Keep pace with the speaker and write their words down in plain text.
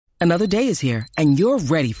Another day is here, and you're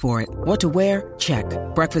ready for it. What to wear? Check.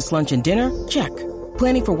 Breakfast, lunch, and dinner? Check.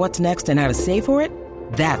 Planning for what's next and how to save for it?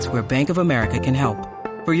 That's where Bank of America can help.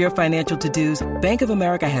 For your financial to-dos, Bank of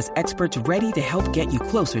America has experts ready to help get you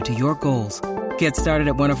closer to your goals. Get started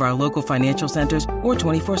at one of our local financial centers or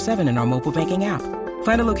 24/7 in our mobile banking app.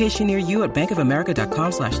 Find a location near you at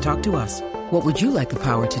bankofamerica.com/talktous. What would you like the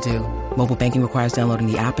power to do? Mobile banking requires downloading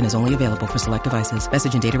the app and is only available for select devices.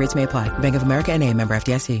 Message and data rates may apply. Bank of America N.A., member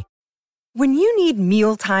FDIC. When you need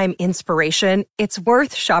mealtime inspiration, it's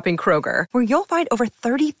worth shopping Kroger, where you'll find over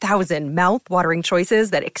 30,000 mouth-watering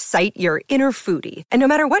choices that excite your inner foodie. And no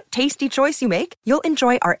matter what tasty choice you make, you'll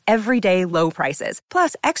enjoy our everyday low prices,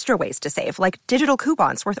 plus extra ways to save, like digital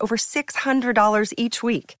coupons worth over $600 each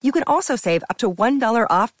week. You can also save up to $1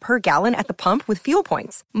 off per gallon at the pump with fuel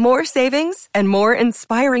points. More savings and more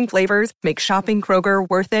inspiring flavors make shopping Kroger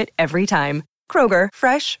worth it every time. Kroger,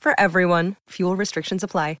 fresh for everyone. Fuel restrictions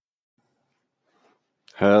apply.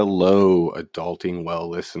 Hello, Adulting Well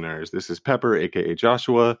listeners. This is Pepper, aka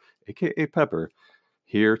Joshua, aka Pepper,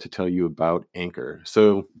 here to tell you about Anchor.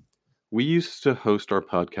 So we used to host our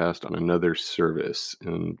podcast on another service,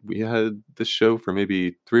 and we had this show for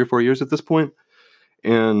maybe 3 or 4 years at this point.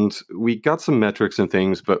 And we got some metrics and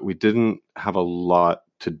things, but we didn't have a lot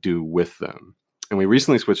to do with them. And we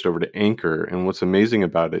recently switched over to Anchor. And what's amazing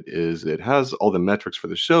about it is it has all the metrics for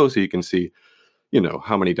the show, so you can see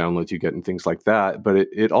how many downloads you get and things like that. But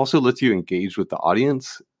it also lets you engage with the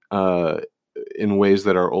audience in ways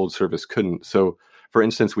that our old service couldn't. So, for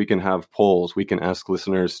instance, we can have polls. We can ask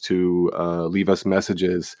listeners to leave us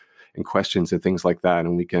messages and questions and things like that.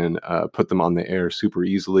 And we can put them on the air super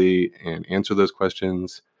easily and answer those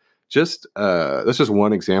questions. That's just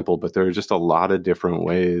one example, but there are just a lot of different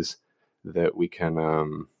ways that we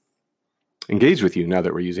can engage with you now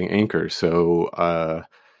that we're using Anchor. So,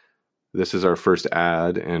 this is our first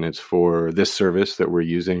ad, and it's for this service that we're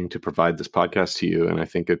using to provide this podcast to you. And I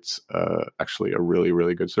think it's actually a really,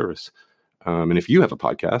 really good service. And if you have a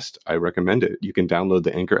podcast, I recommend it. You can download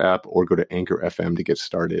the Anchor app or go to Anchor FM to get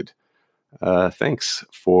started. Thanks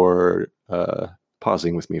for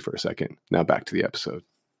pausing with me for a second. Now back to the episode.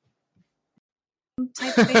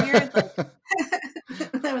 Type figure.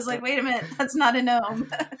 I was like, wait a minute, that's not a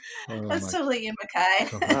gnome. That's totally Ian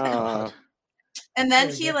Mackay. And then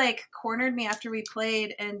he cornered me after we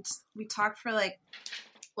played, and we talked for it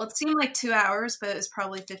seemed like 2 hours, but it was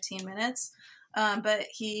probably 15 minutes. But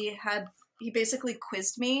he basically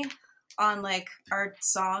quizzed me on our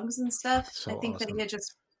songs and stuff. So I think awesome. that he had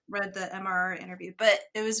just read the MRR interview, but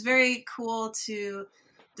it was very cool to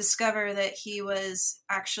discover that he was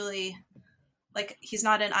actually he's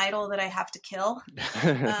not an idol that I have to kill,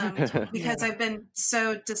 because I've been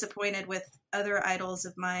so disappointed with other idols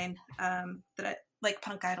of mine, that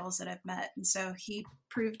punk idols that I've met. And so he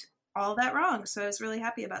proved all that wrong. So I was really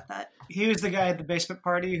happy about that. He was the guy at the basement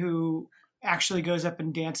party who actually goes up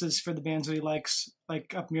and dances for the bands that he likes,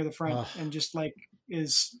 up near the front, and just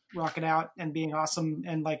is rocking out and being awesome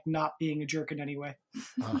and not being a jerk in any way.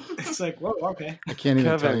 It's whoa, okay. I can't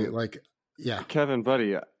even tell you, yeah. Kevin,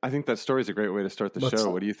 buddy, I think that story is a great way to start the show.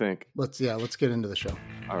 What do you think? Let's get into the show.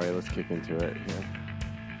 All right, let's kick into it. Yeah.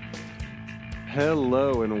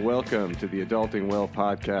 Hello and welcome to the Adulting Well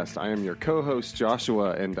podcast. I am your co-host,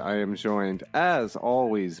 Joshua, and I am joined, as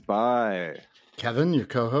always, by Kevin, your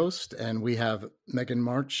co-host, and we have Megan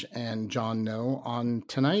March and John No on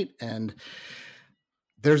tonight. And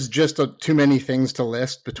there's just too many things to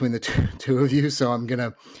list between the two of you, so I'm going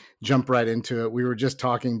to jump right into it. We were just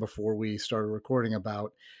talking before we started recording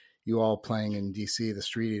about you all playing in DC, the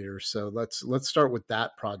Street Eaters. So let's start with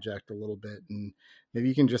that project a little bit, and maybe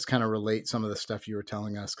you can just kind of relate some of the stuff you were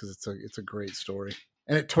telling us, because it's a great story,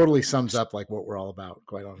 and it totally sums up what we're all about,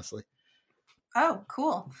 quite honestly. Oh,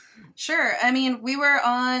 cool. Sure. I mean, we were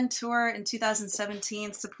on tour in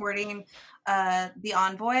 2017 supporting The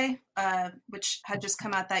Envoy, which had just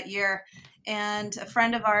come out that year, and a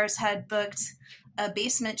friend of ours had booked a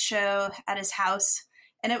basement show at his house,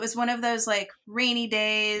 and it was one of those rainy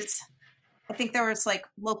days. I think there was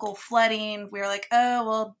local flooding. We were like, oh,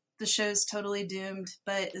 well, the show's totally doomed,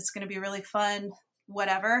 but it's going to be really fun,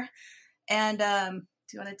 whatever. And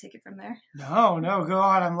do you want to take it from there? No, go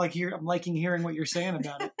on. I'm liking hearing what you're saying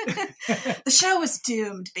about it. The show was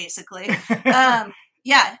doomed, basically.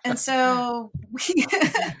 Yeah, and so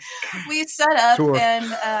we set up tour.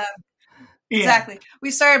 And exactly.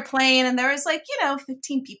 We started playing, and there was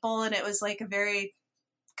 15 people, and it was a very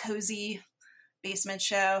cozy basement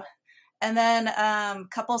show. And then a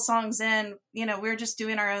couple songs in, we were just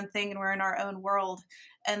doing our own thing and we're in our own world.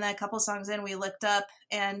 And then a couple songs in, we looked up,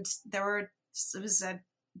 and it was a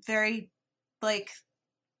very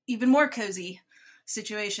even more cozy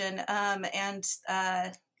situation.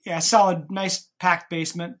 Yeah, solid, nice packed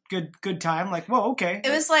basement. Good time. Like, whoa, okay. It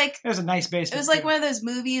was like it was a nice basement. It was like one of those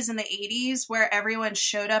movies in the 80s where everyone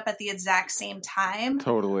showed up at the exact same time.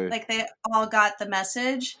 Totally. Like they all got the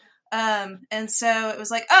message. And so it was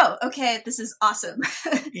like, oh, okay, this is awesome.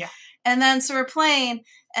 Yeah. And then so we're playing,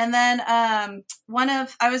 and then I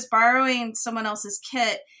was borrowing someone else's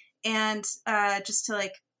kit, and just to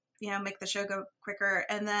like, make the show go quicker.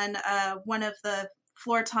 And then one of the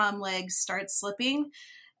floor tom legs started slipping.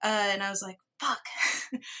 And I was like, fuck.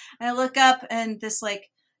 And I look up, and this like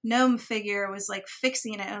gnome figure was like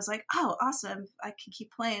fixing it. And I was like, oh, awesome. I can keep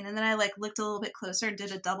playing. And then I like looked a little bit closer and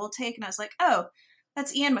did a double take. And I was like, oh,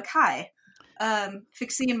 that's Ian Mackay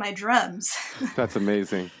fixing my drums. That's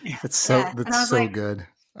amazing. It's so like, good.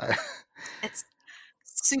 It's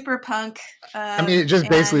super punk. I mean, it just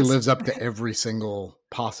basically lives up to every single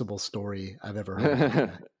possible story I've ever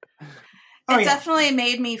heard. It definitely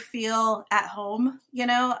made me feel at home,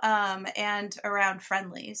 and around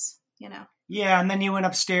friendlies, Yeah, and then you went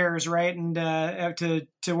upstairs, right, and to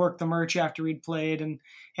work the merch after we'd played and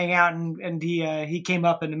hang out, and he came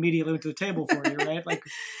up and immediately went to the table for you, right? Like,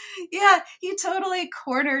 yeah, he totally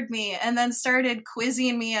cornered me and then started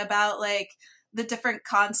quizzing me about like the different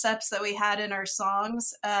concepts that we had in our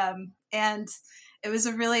songs, and it was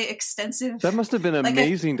a really extensive. That must have been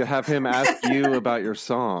amazing to have him ask you about your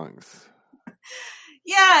songs.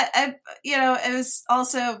 Yeah, it was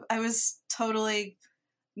also, I was totally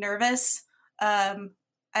nervous. At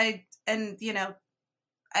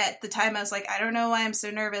the time I was like, I don't know why I'm so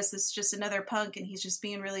nervous. It's just another punk, and he's just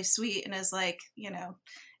being really sweet and is like,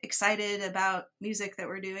 excited about music that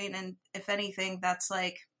we're doing. And if anything, that's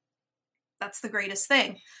the greatest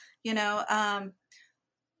thing,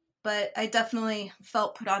 but I definitely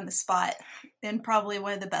felt put on the spot in probably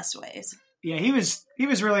one of the best ways. Yeah, he was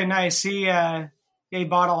really nice. He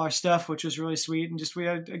bought all our stuff, which was really sweet, and just we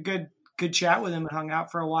had a good chat with him and hung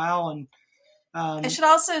out for a while. And I should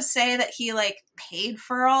also say that he like paid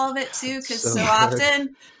for all of it too, because so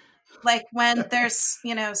often, like when there's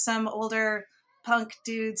some older punk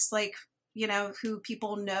dudes like who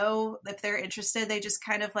people know, if they're interested, they just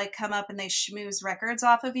kind of like come up and they schmooze records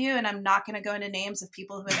off of you. And I'm not going to go into names of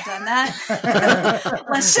people who have done that.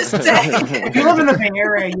 Let's just say, if you live in the Bay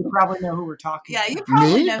Area, you probably know who we're talking about. Yeah, you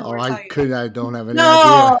probably know who we're talking about. I don't have any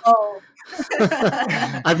idea.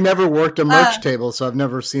 I've never worked a merch table, so I've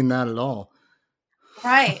never seen that at all.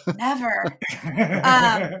 Right, never.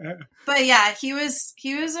 But yeah, he was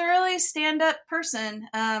a really stand-up person,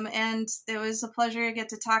 and it was a pleasure to get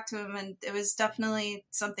to talk to him, and it was definitely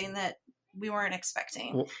something that we weren't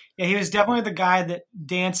expecting. Yeah, he was definitely the guy that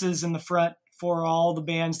dances in the front for all the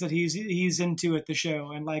bands that he's into at the show,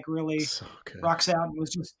 and like really rocks out, and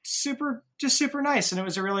was just super nice, and it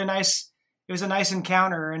was a nice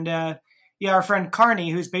encounter. And yeah, our friend Carney,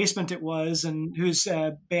 whose basement it was, and whose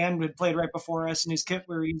band had played right before us, and whose kit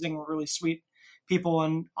we were using, were really sweet people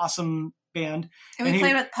and awesome band. And we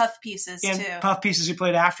played with Puff Pieces too. Puff Pieces we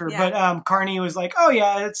played after, yeah. But Carney was like, "Oh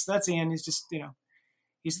yeah, that's Ian. He's just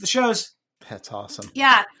he's the shows." That's awesome.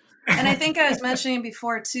 Yeah, and I think I was mentioning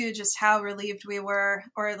before too, just how relieved we were,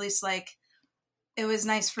 or at least like it was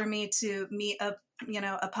nice for me to meet a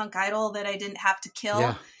punk idol that I didn't have to kill.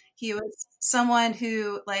 Yeah. He was someone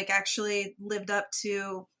who like actually lived up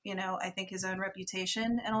to, I think his own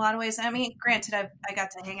reputation in a lot of ways. I mean, granted, I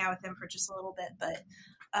got to hang out with him for just a little bit, but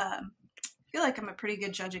I feel like I'm a pretty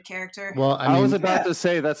good judge of character. Well, I was about to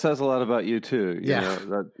say that says a lot about you too.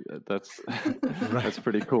 That's that's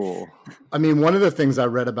pretty cool. I mean, one of the things I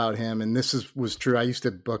read about him, and this was true. I used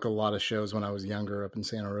to book a lot of shows when I was younger up in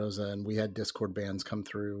Santa Rosa, and we had Discord bands come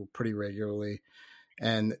through pretty regularly.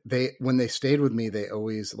 And when they stayed with me, they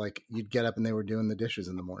always like, you'd get up and they were doing the dishes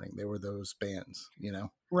in the morning. They were those bands,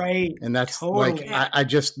 Right. And that's totally. like,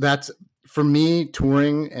 that's for me,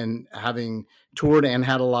 touring and having toured and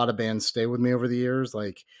had a lot of bands stay with me over the years.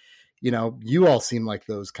 Like, you all seem like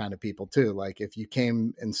those kind of people too. Like if you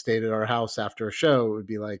came and stayed at our house after a show, it would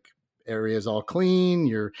be like, area's all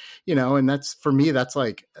clean, and that's for me, that's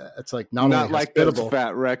like, it's like not only like hospitable. Those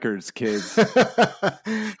fat records, kids.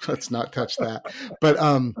 Let's not touch that. But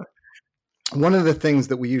one of the things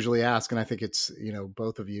that we usually ask, and I think it's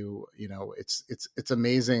both of you, it's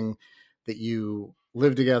amazing that you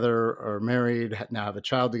live together, are married, now have a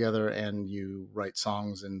child together, and you write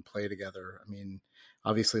songs and play together. I mean,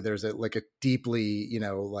 obviously there's a deeply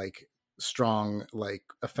like strong like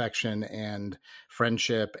affection and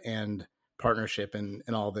friendship and partnership and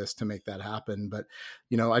all this to make that happen. But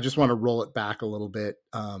I just want to roll it back a little bit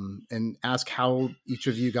and ask how each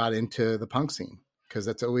of you got into the punk scene, because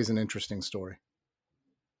that's always an interesting story.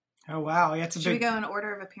 Oh, wow. Yeah, Should we go in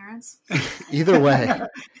order of appearance? Either way.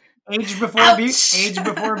 Age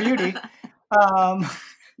before beauty.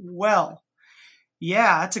 Well,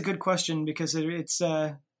 yeah, that's a good question because it's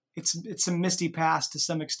a misty past to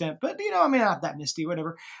some extent, but I mean, not that misty,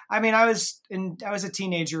 whatever. I mean, I was a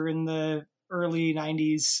teenager in the early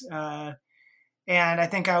 90s. And I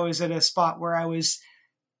think I was at a spot where I was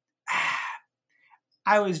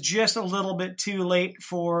just a little bit too late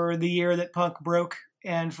for the year that punk broke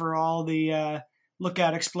and for all the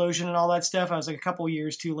Lookout explosion and all that stuff. I was like a couple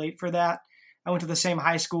years too late for that. I went to the same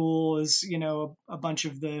high school as, a bunch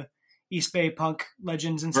of the East Bay punk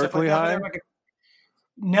legends and Berkeley stuff like High? that.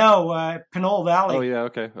 No, Pinole Valley. Oh, yeah.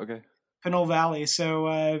 Okay. Pinole Valley.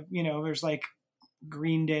 So, there's like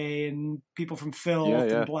Green Day and people from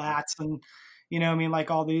Filth and Blatz and, I mean,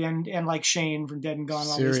 like all the, and like Shane from Dead and Gone.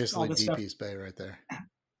 Seriously, all this Deep stuff. East Bay right there.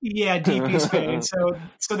 Yeah, Deep East Bay. And so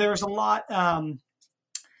there was a lot,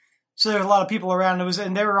 so there was a lot of people around.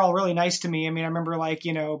 And they were all really nice to me. I mean, I remember like,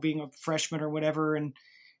 being a freshman or whatever, and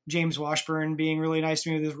James Washburn being really nice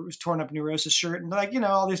to me with his torn up Neurosis shirt. And like,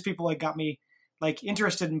 all these people like got me like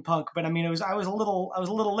interested in punk. But I mean, I was a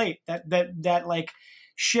little late. That like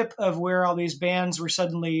ship of where all these bands were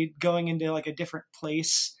suddenly going into like a different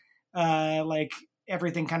place, like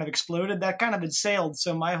everything kind of exploded. That kind of had sailed.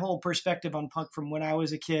 So my whole perspective on punk from when I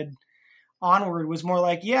was a kid onward was more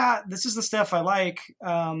like, yeah, this is the stuff I like.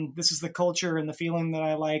 This is the culture and the feeling that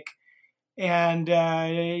I like. And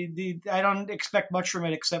I don't expect much from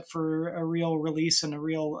it except for a real release and a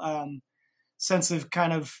real sense of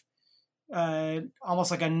kind of almost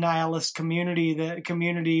like a nihilist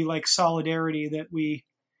community like solidarity that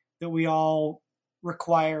we all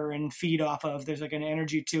require and feed off of. There's like an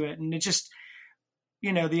energy to it, and it just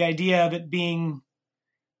the idea of it being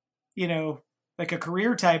like a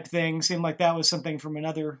career type thing seemed like that was something from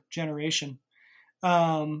another generation.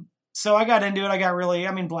 So I got into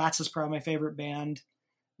it. Blatz is probably my favorite band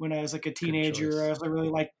when I was like a teenager. I was really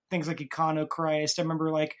like things like Econochrist. I remember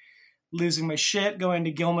like losing my shit, going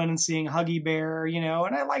to Gilman and seeing Huggy Bear,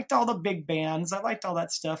 and I liked all the big bands. I liked all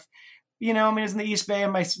that stuff. It was in the East Bay,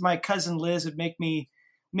 and my cousin Liz would make me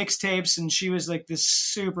mixtapes, and she was like this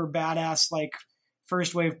super badass, like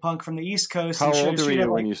first wave punk from the East Coast. How old were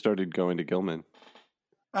you when you started going to Gilman?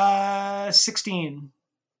 16.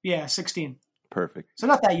 Yeah, 16. Perfect. So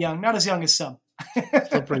not that young, not as young as some.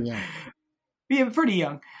 Still pretty young. Yeah, pretty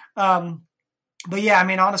young. But yeah, I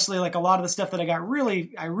mean, honestly, like a lot of the stuff that I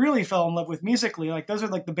really fell in love with musically, like those are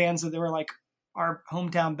like the bands that they were like our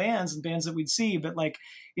hometown bands and bands that we'd see. But like,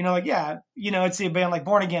 I'd see a band like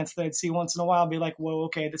Born Against that I'd see once in a while, be like, whoa,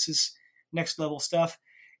 okay, this is next level stuff.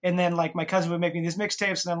 And then like my cousin would make me these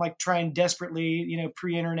mixtapes, and I'm like trying desperately,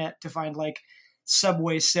 pre-internet to find like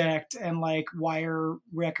Subway Sect and like Wire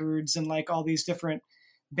Records and like all these different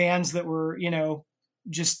bands that were,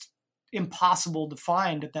 just impossible to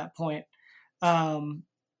find at that point. And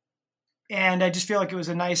I just feel like it was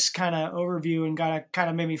a nice kind of overview and kind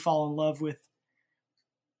of made me fall in love with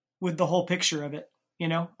the whole picture of it.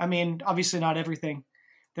 I mean, obviously not everything.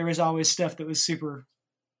 There was always stuff that was super,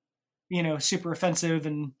 super offensive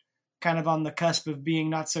and kind of on the cusp of being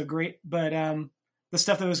not so great. But the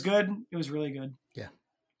stuff that was good, it was really good. Yeah.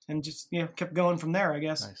 And just, kept going from there, I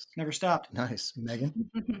guess. Nice. Never stopped. Nice.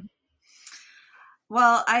 Megan?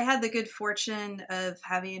 Well, I had the good fortune of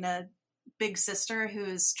having a big sister who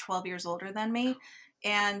is 12 years older than me.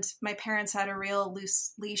 And my parents had a real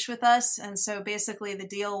loose leash with us. And so basically the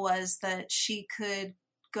deal was that she could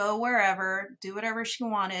go wherever, do whatever she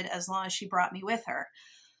wanted, as long as she brought me with her.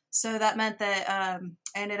 So that meant that I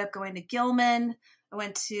ended up going to Gilman. I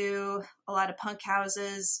went to a lot of punk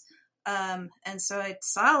houses. And so I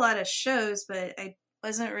saw a lot of shows, but I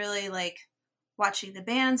wasn't really like watching the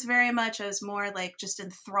bands very much. I was more like just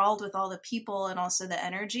enthralled with all the people and also the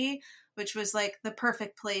energy, which was like the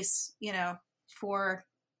perfect place, for,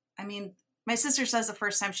 my sister says the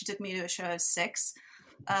first time she took me to a show I was 6,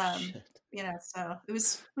 so it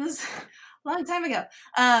was a long time ago.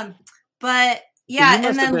 But yeah, you must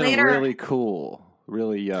and then have been later, really cool,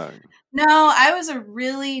 really young. No, I was a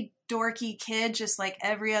really dorky kid, just like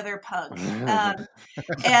every other punk.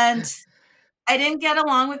 And I didn't get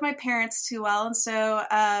along with my parents too well. And so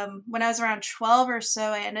when I was around 12 or so,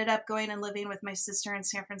 I ended up going and living with my sister in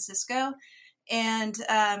San Francisco. And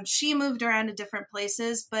she moved around to different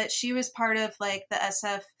places, but she was part of like the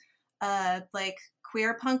SF like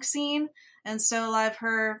queer punk scene. And so a lot of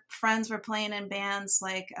her friends were playing in bands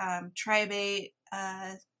like Tribate,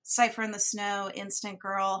 Cypher in the Snow, Instant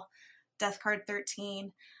Girl, Death Card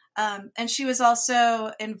 13. And she was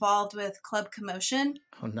also involved with Club Commotion,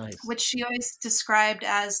 Oh, nice. which she always described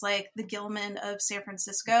as like the Gilman of San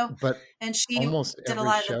Francisco. But and she almost did a every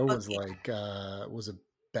lot of show the was booking. was a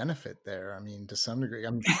benefit there. I mean, to some degree.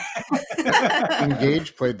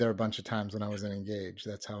 Engage played there a bunch of times when I was in Engage.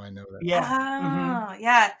 That's how I know that. Yeah. Oh,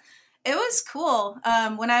 yeah. It was cool.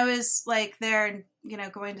 When I was like there and,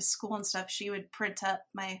 going to school and stuff, she would print up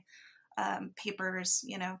my papers,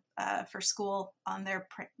 for school on their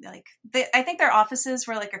I think their offices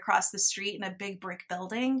were like across the street in a big brick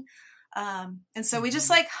building. And so we just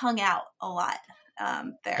like hung out a lot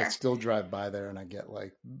there. I still drive by there and I get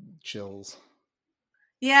like chills.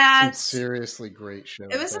 Yeah. Some seriously great shows.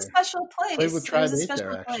 It was a special place. Played with Tribe 8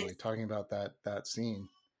 there, place. actually, talking about that scene.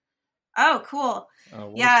 Oh, cool.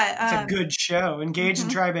 It's a good show. Engage in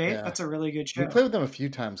Tribe 8. Yeah. That's a really good show. We played with them a few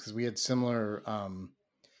times because we had similar.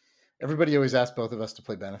 Everybody always asked both of us to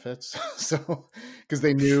play benefits, so because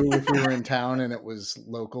they knew if we were in town and it was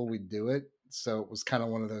local, we'd do it. So it was kind of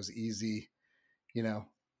one of those easy,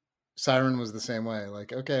 Siren was the same way.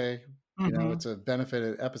 Like, okay, it's a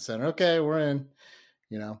benefit at Epicenter. Okay, we're in.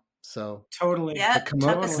 So totally. Yeah,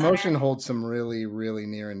 Commotion holds some really, really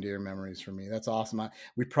near and dear memories for me. That's awesome.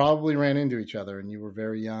 We probably ran into each other, and you were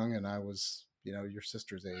very young, and I was, your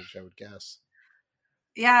sister's age, I would guess.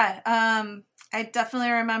 Yeah, I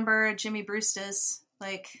definitely remember Jimmy Brewstis.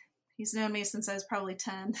 Like, he's known me since I was probably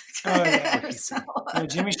 10. Oh yeah, yeah,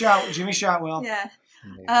 Jimmy shot well. Yeah.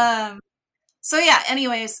 So yeah.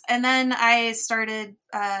 Anyways, and then I started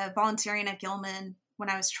volunteering at Gilman when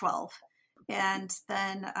I was 12. And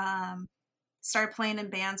then started playing in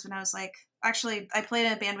bands when I was like, actually, I played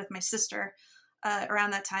in a band with my sister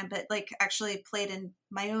around that time, but like actually played in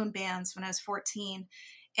my own bands when I was 14.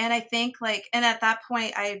 And I think and at that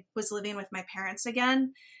point I was living with my parents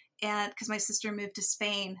again, and because my sister moved to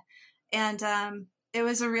Spain, and it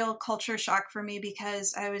was a real culture shock for me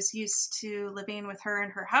because I was used to living with her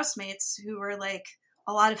and her housemates who were like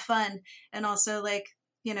a lot of fun and also like,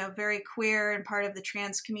 very queer and part of the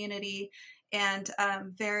trans community. And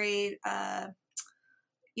very,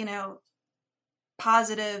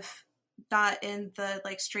 positive, not in the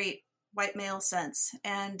like straight white male sense.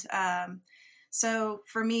 And so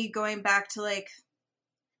for me, going back to like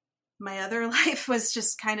my other life was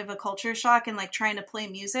just kind of a culture shock, and like trying to play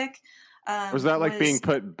music. Was that like being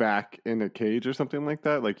put back in a cage or something like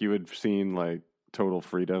that? Like you had seen like total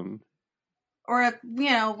freedom? Or,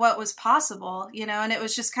 what was possible, and it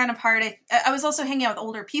was just kind of hard. I was also hanging out with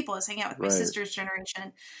older people. I was hanging out with my sister's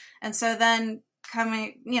generation. And so then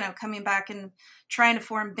coming back and trying to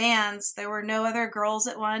form bands, there were no other girls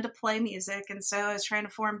that wanted to play music. And so I was trying to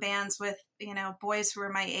form bands with, boys who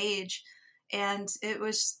were my age. And it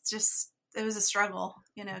was a struggle,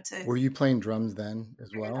 to. Were you playing drums then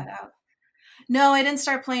as well? That out. No, I didn't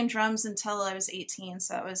start playing drums until I was 18.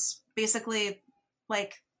 So it was basically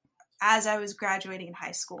like, as I was graduating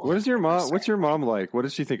high school. What's your mom like? What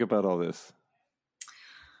does she think about all this?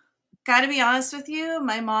 Got to be honest with you,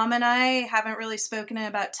 my mom and I haven't really spoken in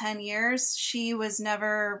about 10 years. She was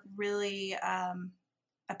never really a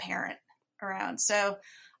parent around. So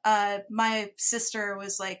my sister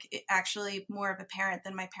was like actually more of a parent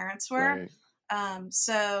than my parents were. Right.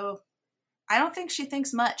 So I don't think she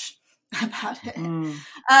thinks much about it.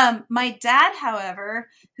 My dad, however,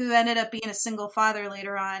 who ended up being a single father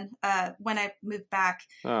later on, when I moved back,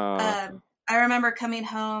 I remember coming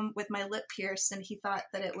home with my lip pierced, and he thought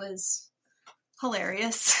that it was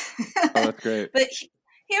hilarious. Oh, that's great. But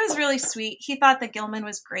he was really sweet. He thought that Gilman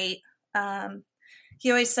was great.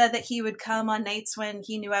 He always said that he would come on nights when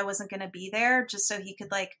he knew I wasn't going to be there, just so he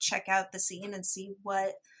could like check out the scene and see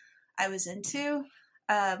what I was into.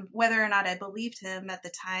 Whether or not I believed him at the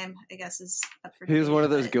time, I guess is up for debate. He was one of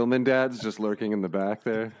those Gilman dads just lurking in the back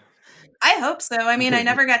there. I hope so. I mean, I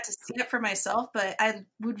never got to see it for myself, but I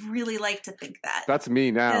would really like to think that. That's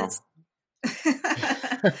me now.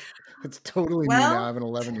 It's totally me now. I have an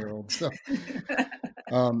 11-year-old. So,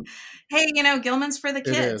 hey, Gilman's for the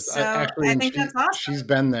kids. So I think that's awesome. She's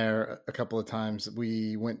been there a couple of times.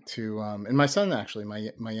 We went to, and my son actually,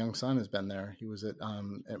 my young son has been there. He was at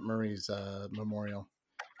Murray's memorial.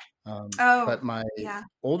 But my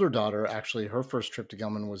older daughter, actually, her first trip to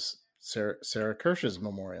Gilman was Sarah Kirsch's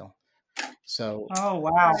memorial. So, oh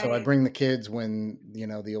wow! So I bring the kids when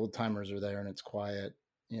the old timers are there and it's quiet.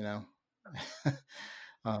 You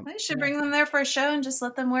should bring them there for a show and just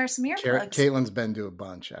let them wear some earplugs. Caitlin's been to a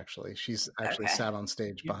bunch, actually. She's actually sat on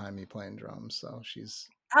stage behind me playing drums. So she's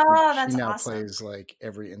that's she now awesome. plays like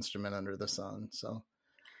every instrument under the sun. So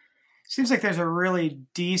seems like there's a really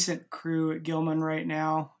decent crew at Gilman right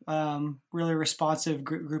now. Really responsive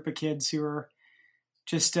group of kids who are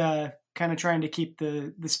just kind of trying to keep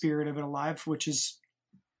the spirit of it alive, which is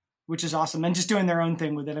awesome, and just doing their own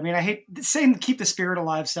thing with it. I mean, I hate saying keep the spirit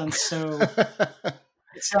alive sounds so.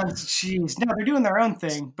 It sounds, geez, no, they're doing their own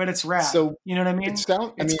thing, but it's rad. So you know what I mean?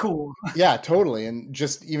 It's cool. Yeah, totally. And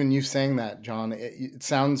just even you saying that, John, it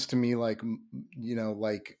sounds to me like,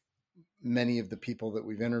 like many of the people that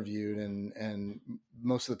we've interviewed and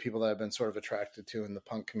most of the people that I've been sort of attracted to in the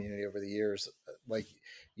punk community over the years, like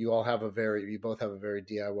you both have a very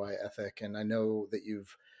DIY ethic. And I know that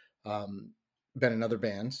you've been in other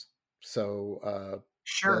bands. So,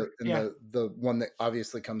 sure. The one that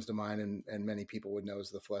obviously comes to mind and many people would know is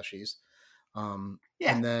the Fleshies. And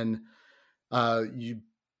then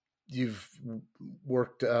you've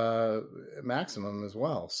worked Maximum as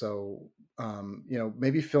well. So,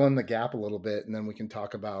 maybe fill in the gap a little bit, and then we can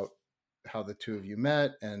talk about how the two of you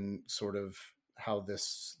met and sort of how the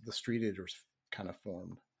Street Eaters kind of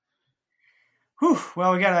formed. Whew,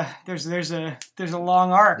 well, there's a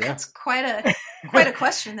long arc. Yeah. That's quite a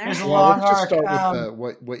question there. There's a long let's arc. Just start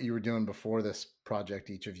with what you were doing before this project,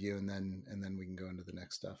 each of you, and then we can go into the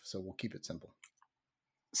next stuff. So we'll keep it simple.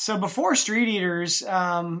 So before Street Eaters,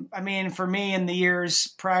 I mean, for me in the years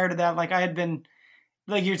prior to that, like I had been,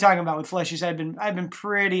 like you're talking about with Fleshies, I'd been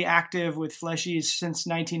pretty active with Fleshies since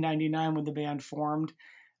 1999 when the band formed.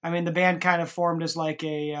 I mean, the band kind of formed as like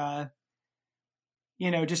a,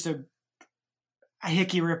 just a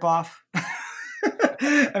hickey ripoff.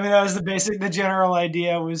 I mean, that was the general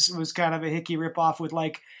idea was kind of a hickey ripoff with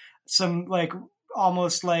like some like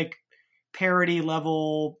almost like parody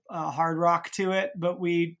level hard rock to it, but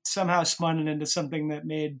we somehow spun it into something that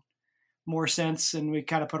made more sense, and we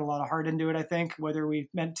kind of put a lot of heart into it, I think, whether we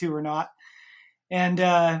meant to or not. And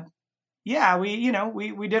we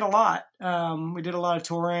did a lot. We did a lot of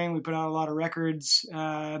touring. We put out a lot of records.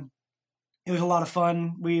 It was a lot of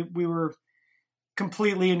fun. We were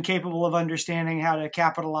completely incapable of understanding how to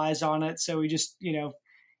capitalize on it, so we just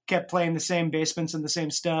kept playing the same basements and the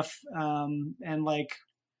same stuff, and like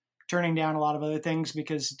turning down a lot of other things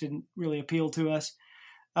because it didn't really appeal to us.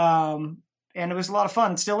 And it was a lot of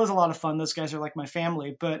fun. It still is a lot of fun. Those guys are like my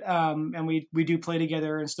family, but, and we do play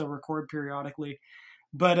together and still record periodically,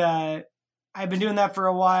 but, I've been doing that for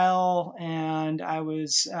a while. And I'd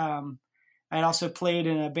also played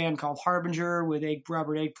in a band called Harbinger with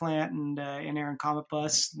Robert Eggplant and Aaron Comet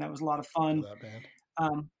Bus. And that was a lot of fun. That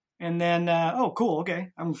band. And then, oh, cool. Okay.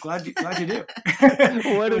 I'm glad you do.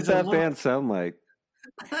 What does that band sound like?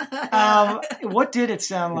 What did it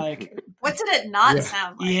sound like? What did it not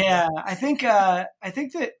sound like? Yeah, I think that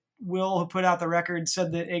Will, who put out the record,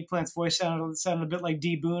 said that Eggplant's voice sounded a bit like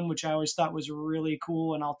D. Boone, which I always thought was really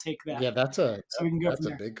cool, and I'll take that. Yeah, that's a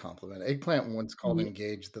big compliment. Eggplant once called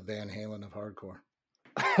Engage the Van Halen of hardcore.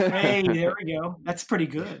 Hey, there we go. That's pretty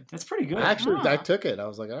good. Actually, I took it. I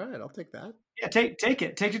was like, all right, I'll take that. Yeah, take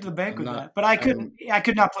it to the bank with that. But I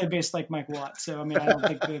could not play bass like Mike Watt. So, I mean, I don't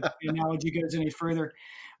think the analogy goes any further.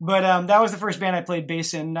 But that was the first band I played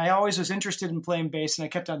bass in. And I always was interested in playing bass, and I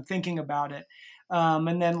kept on thinking about it.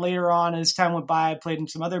 And then later on, as time went by, I played in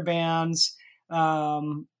some other bands,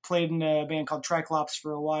 played in a band called Triclops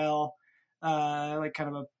for a while, like kind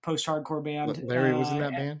of a post-hardcore band. Larry was in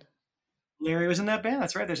that band? Larry was in that band.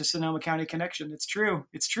 That's right. There's a Sonoma County connection. It's true.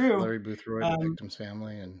 Larry Boothroyd, the Victim's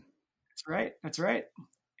Family. And That's right.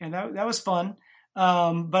 And that was fun.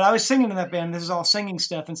 But I was singing in that band. This is all singing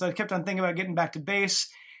stuff. And so I kept on thinking about getting back to bass.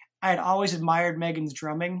 I had always admired Megan's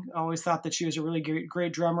drumming. I always thought that she was a really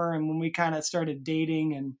great drummer. And when we kind of started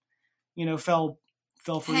dating and, fell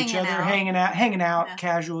for each other, hanging out,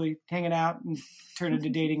 casually hanging out, and turned into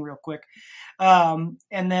dating real quick. And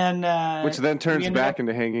then, which then turns back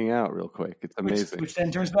into hanging out real quick. It's amazing. Which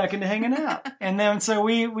then turns back into hanging out. And then, so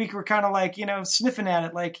we were kind of like, sniffing at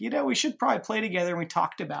it, like, we should probably play together. And we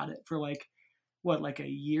talked about it for like a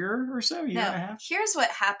year or so, year and a half? Here's what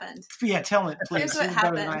happened. Yeah, tell it, please. Here's what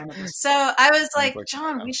happened. So I was like,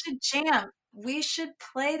 John, we should jam. We should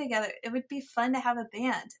play together. It would be fun to have a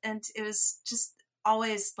band. And it was just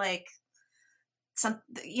always like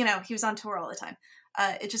he was on tour all the time.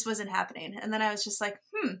 It just wasn't happening. And then I was just like,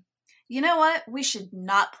 you know what? We should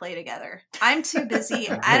not play together. I'm too busy.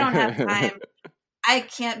 I don't have time. I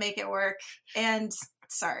can't make it work. And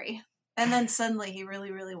sorry. And then suddenly he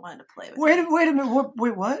really, really wanted to play with me. Wait a minute.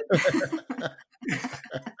 Wait, what?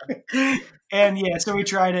 And yeah, so we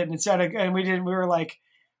tried it, and it sounded, and we were like,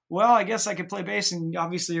 well, I guess I could play bass, and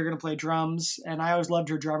obviously you're going to play drums. And I always loved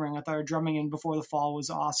her drumming. I thought her drumming in Before the Fall was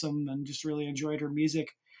awesome, and just really enjoyed her music.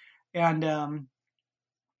 And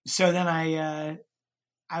so then I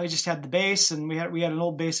just had the bass, and we had an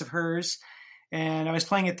old bass of hers. And I was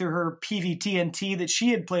playing it through her PVTNT that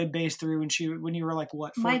she had played bass through when you were like,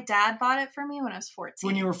 what? My dad bought it for me when I was 14.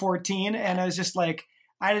 When you were 14. And I was just like,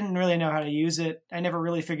 I didn't really know how to use it. I never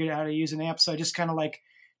really figured out how to use an amp. So I just kind of like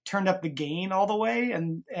turned up the gain all the way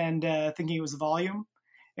and thinking it was the volume.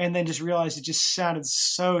 And then just realized it just sounded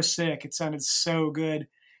so sick. It sounded so good.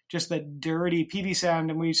 Just that dirty PV sound.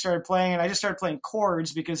 And we started playing, and I just started playing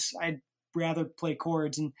chords because I'd rather play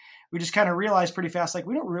chords. And we just kind of realized pretty fast, like,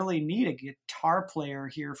 we don't really need a guitar player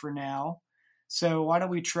here for now. So why don't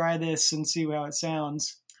we try this and see how it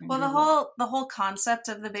sounds? Well, the whole concept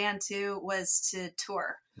of the band too was to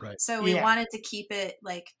tour. Right. So we wanted to keep it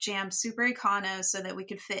like jammed super econo so that we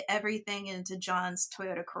could fit everything into John's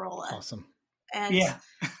Toyota Corolla. Awesome. And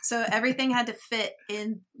so everything had to fit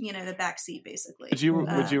in, the back seat basically.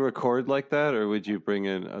 Would you record like that, or would you bring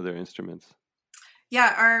in other instruments?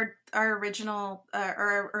 Yeah, our original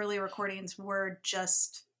our early recordings were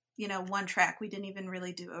just one track. We didn't even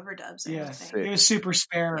really do overdubs. It was super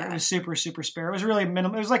spare. Yeah. It was super spare. It was really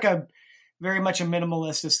minimal. It was like very much a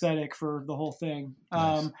minimalist aesthetic for the whole thing.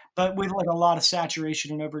 Nice. But with like a lot of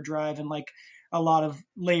saturation and overdrive and like a lot of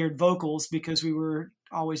layered vocals because we were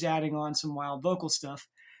always adding on some wild vocal stuff.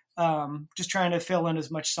 Just trying to fill in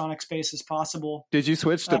as much sonic space as possible. Did you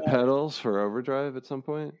switch to pedals for overdrive at some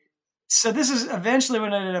point? So this is eventually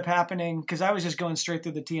what ended up happening, because I was just going straight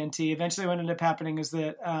through the TNT. Eventually what ended up happening is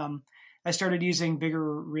that I started using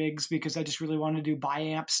bigger rigs because I just really wanted to do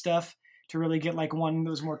bi-amp stuff to really get like one that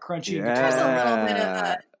was more crunchy. Yeah. There's a little bit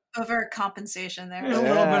of overcompensation there. There's a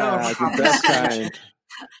little bit of overcompensation.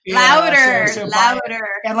 Louder.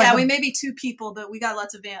 And like we may be two people, but we got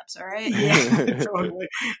lots of amps, all right? Yeah, totally.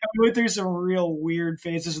 And we went through some real weird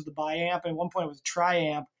phases with the bi-amp. And at one point it was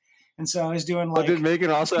tri-amp. And so I was doing like... Did Megan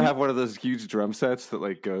also have one of those huge drum sets that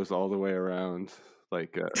like goes all the way around?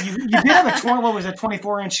 Like you did have a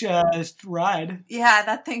 24-inch ride. Yeah,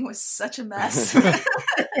 that thing was such a mess.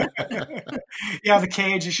 Yeah, the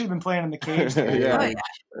cage. You should have been playing in the cage. Yeah.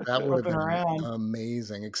 That would have been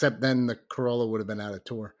amazing. Except then the Corolla would have been out of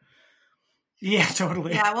tour. Yeah,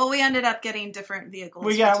 totally. Yeah, well, we ended up getting different vehicles.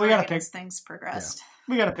 We got to pick as things progressed. Yeah.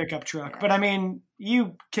 We got a pickup truck, but I mean,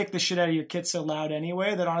 you kick the shit out of your kit so loud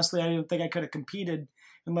anyway that honestly, I didn't think I could have competed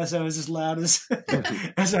unless I was as loud as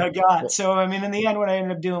as I got. So I mean, in the end, what I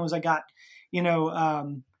ended up doing was I got a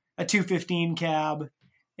 215 cab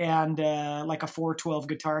and like a 412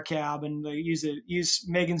 guitar cab, and use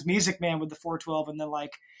Megan's Music Man with the 412, and then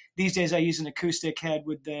like these days I use an acoustic head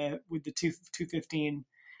with the 215,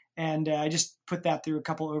 and I just put that through a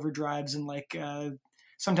couple overdrives, and like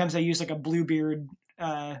sometimes I use like a Bluebeard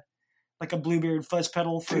fuzz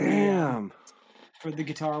pedal for the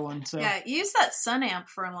guitar one. So yeah, you used that Sun amp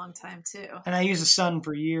for a long time too. And I used a Sun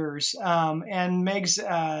for years. And Meg's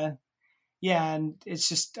and it's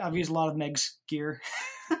just I've used a lot of Meg's gear.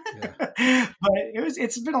 But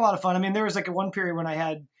it's been a lot of fun. I mean, there was like one period when I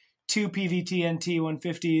had two PVTNT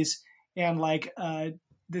 150s and like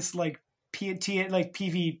this like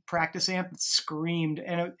PV practice amp that screamed,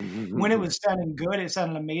 and when it was sounding good, it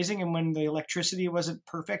sounded amazing, and when the electricity wasn't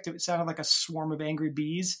perfect, it sounded like a swarm of angry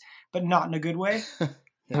bees, but not in a good way.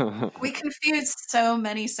 We confused so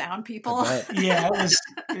many sound people. Yeah,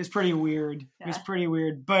 it was pretty weird. Yeah. It was pretty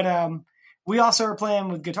weird, but we also are playing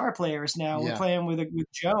with guitar players now. Yeah. We're playing with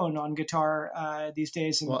Joan on guitar these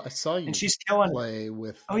days. And, I saw you and she's killing play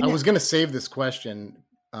with. I was going to save this question.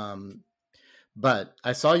 But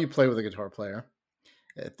I saw you play with a guitar player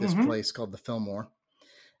at this place called the Fillmore.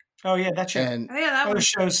 Oh yeah, that show. And those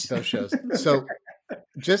shows. So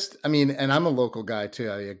and I'm a local guy too.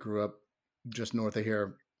 I grew up just north of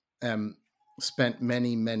here. Spent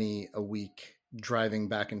many a week driving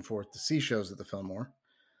back and forth to see shows at the Fillmore.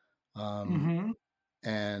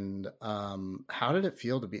 And how did it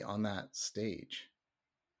feel to be on that stage?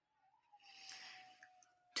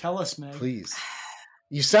 Tell us, man. Please.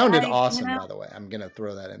 You sounded awesome, by the way. I'm going to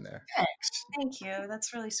throw that in there. Thanks. Thank you.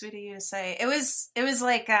 That's really sweet of you to say. It was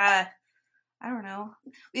like, I don't know.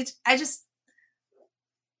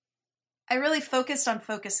 I really focused on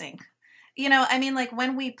focusing. I mean, like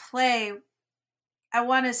when we play, I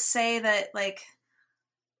want to say that like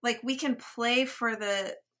we can play for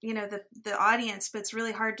the audience, but it's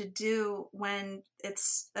really hard to do when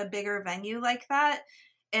it's a bigger venue like that.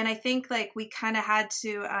 And I think like we kind of had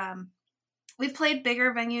to, we've played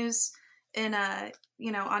bigger venues in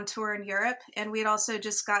on tour in Europe, and we'd also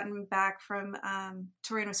just gotten back from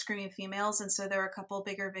touring with Screaming Females, and so there were a couple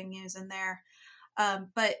bigger venues in there.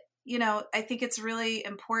 But I think it's really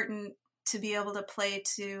important to be able to play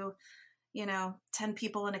to 10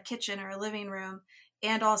 people in a kitchen or a living room,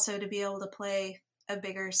 and also to be able to play a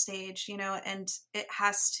bigger stage, and it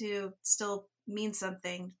has to still mean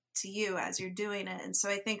something to you as you're doing it. And so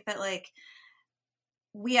I think that like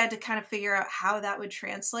we had to kind of figure out how that would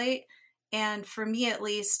translate. And for me, at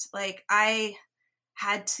least, like I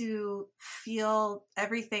had to feel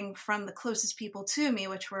everything from the closest people to me,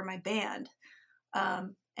 which were my band.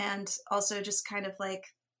 And also just kind of like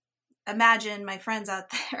imagine my friends out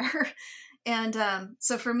there. And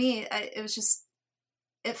so for me,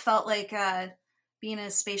 it felt like being in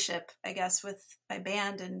a spaceship, I guess, with my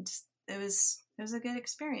band, and it was a good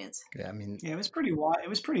experience. Yeah, I mean, yeah, it was pretty wild. It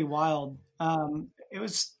was pretty wild. It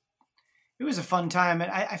was a fun time,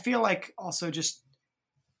 and I feel like also just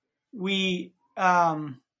we've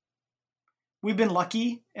been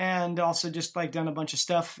lucky, and also just like done a bunch of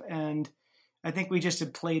stuff, and I think we just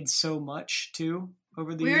had played so much too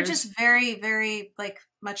over the years. We were just very, very like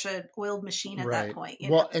much an oiled machine at that point.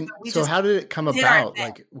 Well, and so how did it come about?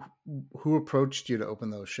 Like, who approached you to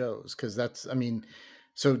open those shows? Because that's, I mean,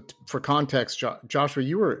 so for context, Joshua,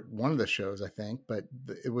 you were at one of the shows, I think, but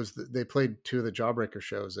it was they played two of the Jawbreaker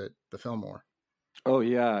shows at the Fillmore. Oh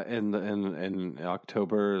yeah, in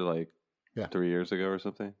October, like 3 years ago or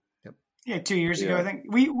something. Yep. Yeah, 2 years ago, I think.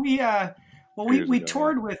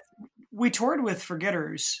 We toured with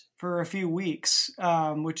Forgetters for a few weeks,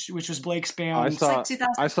 which was Blake's band.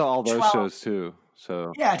 I saw all those shows too.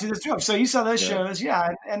 So yeah, 2012. So you saw those shows, yeah,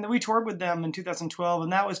 and we toured with them in 2012,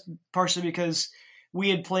 and that was partially because we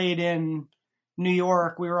had played in New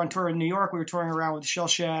York. We were on tour in New York. We were touring around with Shell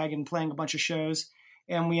Shag and playing a bunch of shows,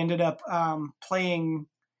 and we ended up playing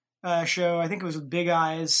a show. I think it was with Big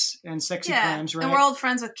Eyes and Sexy Crimes, right? And we're old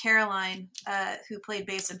friends with Caroline, who played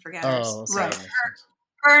bass in Forgetters. Oh, okay. Right.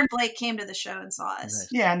 Her and Blake came to the show and saw us. Nice.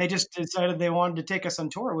 Yeah, and they just decided they wanted to take us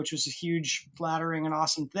on tour, which was a huge, flattering, and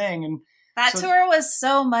awesome thing. And that tour was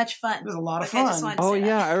so much fun. It was a lot of fun. Oh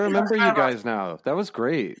yeah, I remember you guys now. That was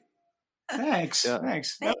great. Thanks. Yeah.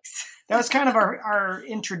 Thanks. That was kind of our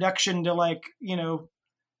introduction to, like, you know,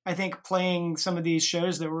 I think playing some of these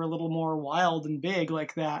shows that were a little more wild and big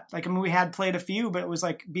like that. Like, I mean, we had played a few, but it was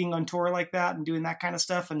like being on tour like that and doing that kind of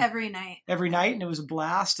stuff. And every night, and it was a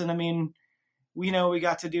blast. And I mean, we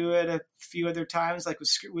got to do it a few other times, like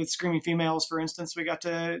with Screaming Females, for instance. We got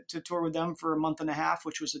to tour with them for a month and a half,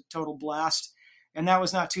 which was a total blast. And that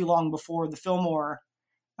was not too long before the Fillmore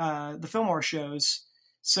shows.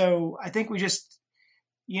 So I think we just,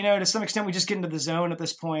 you know, to some extent, we just get into the zone at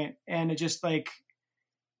this point, and it just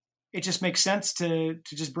makes sense to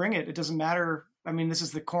just bring it. It doesn't matter. I mean, this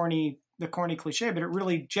is the corny cliche, but it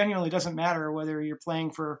really genuinely doesn't matter whether you're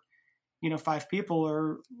playing for, you know, 5 people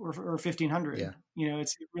or 1,500. Yeah. You know,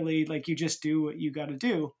 it's really like you just do what you got to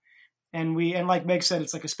do. And like Meg said,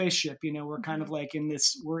 it's like a spaceship. You know, we're kind of like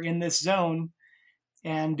we're in this zone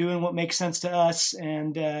and doing what makes sense to us.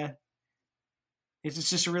 And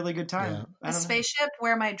it's just a really good time. Yeah. A spaceship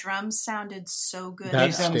where my drums sounded so good.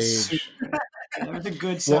 That stage. It was a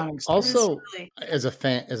good sounding. Well, also, as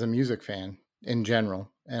a music fan in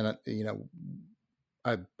general, and you know,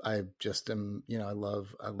 I just am, you know, I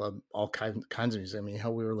love all kinds of music. I mean,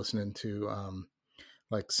 hell, we were listening to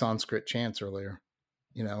like Sanskrit chants earlier,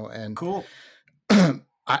 you know, and cool.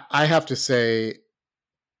 I have to say,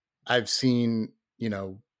 I've seen, you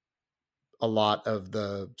know, a lot of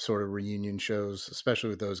the sort of reunion shows, especially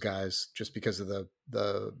with those guys, just because of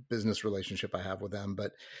the business relationship I have with them.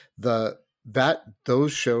 But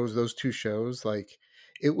those shows, those 2 shows, like,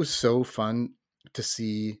 it was so fun to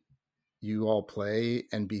see you all play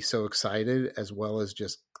and be so excited, as well as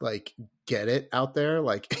just like get it out there.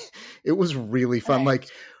 Like, it was really fun. Right. Like,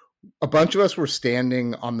 a bunch of us were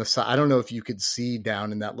standing on the side. I don't know if you could see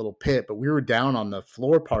down in that little pit, but we were down on the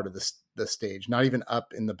floor part of the stage, not even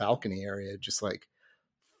up in the balcony area. Just like,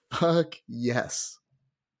 fuck yes.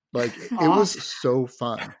 Like, it was so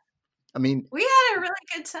fun. I mean, we had a really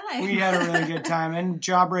good time. We had a really good time, and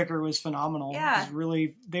Jawbreaker was phenomenal. Yeah. It was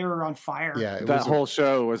really, they were on fire. Yeah, that whole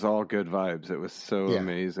show was all good vibes. It was so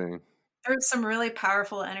amazing. There was some really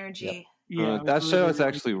powerful energy. Yeah, that show is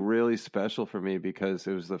actually really special for me because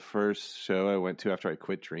it was the first show I went to after I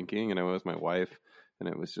quit drinking, and I went with my wife, and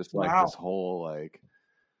it was just like this whole like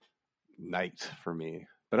night for me.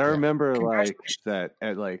 But I remember like that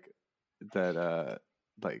at like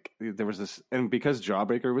there was this, and because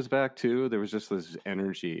Jawbreaker was back too, there was just this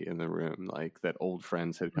energy in the room, like that old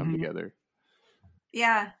friends had come together.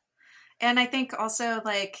 Yeah. And I think also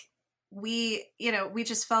like we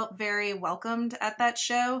just felt very welcomed at that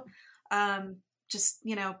show. Just,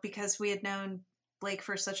 you know, because we had known Blake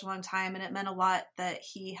for such a long time, and it meant a lot that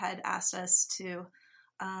he had asked us to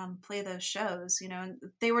play those shows, you know, and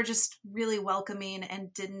they were just really welcoming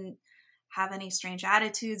and didn't have any strange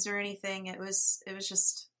attitudes or anything.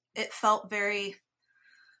 It felt very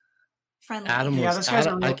friendly. Adam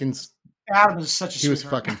was such a he was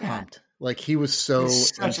fucking pumped. Like he was so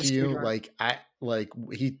into you.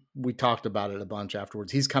 We talked about it a bunch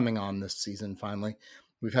afterwards. He's coming on this season finally.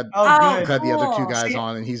 We've had good. We've had the other two guys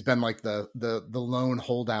on, and he's been like the lone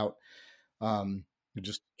holdout.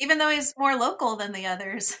 Just even though he's more local than the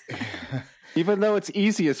others. Even though it's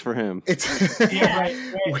easiest for him. It's right.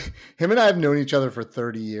 Him and I have known each other for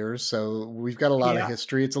 30 years, so we've got a lot of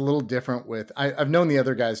history. It's a little different with I've known the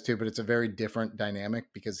other guys too, but it's a very different dynamic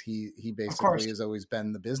because he basically has always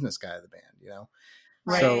been the business guy of the band, you know.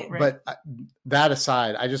 Right, so, but that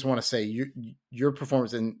aside, I just want to say your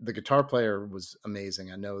performance and the guitar player was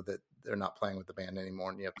amazing. I know that they're not playing with the band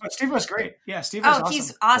anymore. Steve was great. Yeah, Steve was awesome.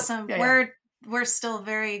 He's awesome. We're still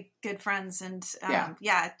very good friends, and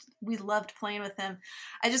we loved playing with him.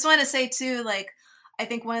 I just want to say too, like, I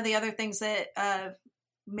think one of the other things that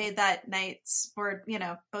made that night's, or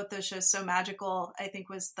both those shows so magical, I think,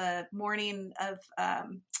 was the morning of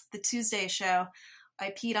the Tuesday show.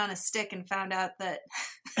 I peed on a stick and found out that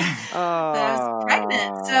that I was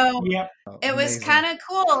pregnant. So it was kind of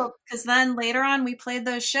cool because then later on we played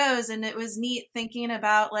those shows, and it was neat thinking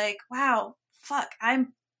about like, wow, fuck,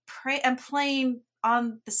 I'm playing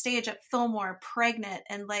on the stage at Fillmore pregnant,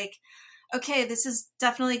 and like, okay, this is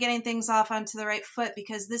definitely getting things off onto the right foot,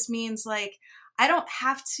 because this means like I don't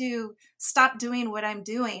have to stop doing what I'm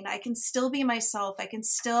doing. I can still be myself. I can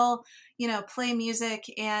still, play music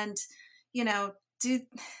and, do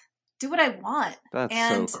what I want.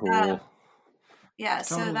 That's so cool. Yeah,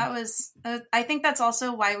 totally. So that was, I think that's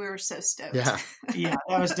also why we were so stoked. Yeah,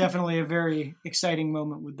 that was definitely a very exciting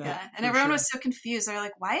moment with that. Yeah, and everyone was so confused. They're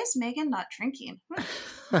like, why is Megan not drinking?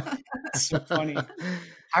 That's so funny.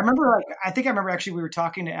 I remember actually we were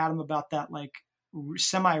talking to Adam about that like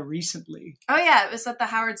semi-recently. Oh yeah, it was at the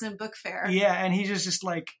Howard Zinn Book Fair. Yeah, and he just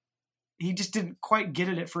like, he just didn't quite get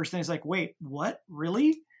it at first. And he's like, wait, what?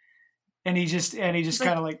 Really? And he just kind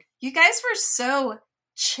of like, you guys were so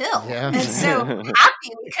chill and so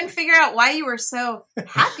happy. We couldn't figure out why you were so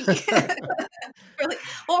happy. Really?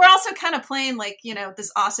 Well, we're also kind of playing like,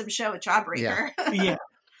 this awesome show at Jawbreaker. Yeah,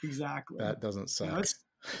 exactly. That doesn't suck.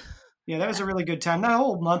 That was a really good time. That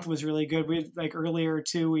whole month was really good. We had, like, earlier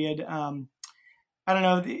too, we had, I don't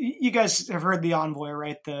know, you guys have heard The Envoy,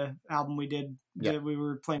 right? The album we did that we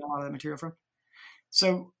were playing a lot of that material from.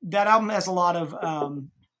 So that album has a lot of,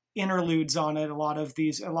 interludes on it, a lot of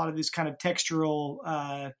these kind of textural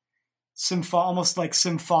almost like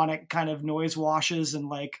symphonic kind of noise washes and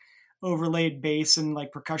like overlaid bass and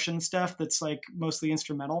like percussion stuff that's like mostly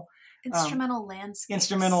instrumental landscapes,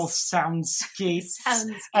 instrumental soundscapes.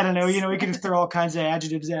 I don't know, we can throw all kinds of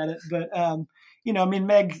adjectives at it, but I mean,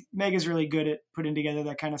 Meg is really good at putting together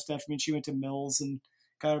that kind of stuff. I mean, she went to Mills and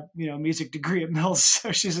got a music degree at Mills,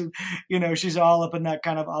 so she's all up in that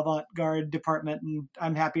kind of avant-garde department, and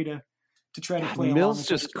I'm happy to try to play. Mills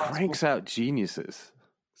just cranks out geniuses.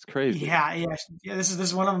 It's crazy. Yeah. This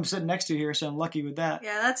is one of them sitting next to here, so I'm lucky with that.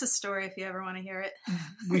 Yeah, that's a story if you ever want to hear it.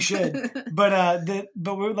 We should. But we,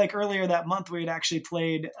 like, earlier that month we had actually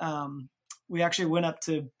played. We actually went up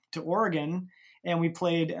to Oregon, and we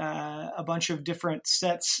played a bunch of different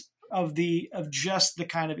sets of just the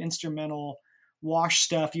kind of instrumental wash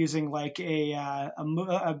stuff using like a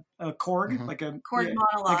Korg, like a Korg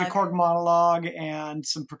monologue, like a Korg monologue, and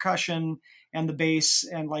some percussion and the bass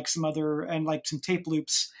and like some other, and like some tape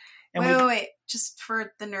loops. And wait, just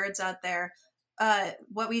for the nerds out there,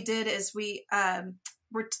 what we did is we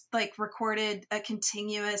recorded a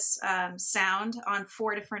continuous sound on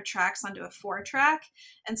 4 different tracks onto a 4-track,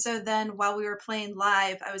 and so then while we were playing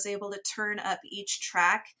live, I was able to turn up each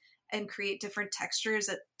track and create different textures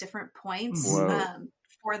at different points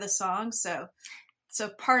for the song. So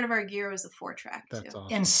part of our gear was a 4-track too. Awesome.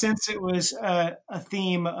 And since it was a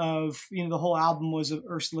theme of, the whole album was a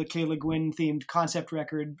Ursula K. Le Guin themed concept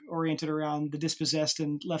record oriented around The Dispossessed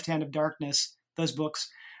and Left Hand of Darkness, those books,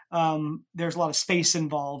 there's a lot of space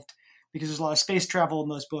involved because there's a lot of space travel in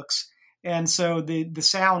those books. And so the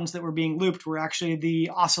sounds that were being looped were actually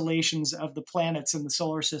the oscillations of the planets in the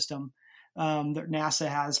solar system. That NASA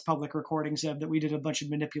has public recordings of, that we did a bunch of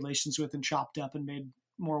manipulations with and chopped up and made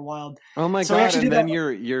more wild. Oh my God. And then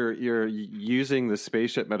you're using the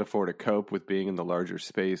spaceship metaphor to cope with being in the larger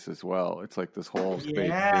space as well. It's like this whole space theme.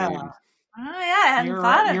 Oh yeah, I hadn't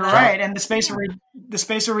thought of that. You're right. And the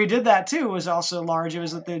space where we did that too was also large. It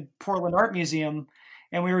was at the Portland Art Museum,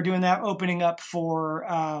 and we were doing that opening up for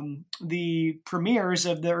the premieres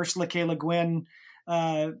of the Ursula K. Le Guin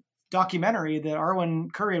documentary that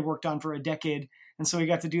Arwen Curry had worked on for a decade. And so we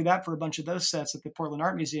got to do that for a bunch of those sets at the Portland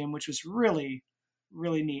Art Museum, which was really,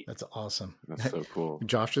 really neat. That's awesome. That's so cool.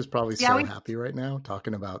 Josh is probably happy right now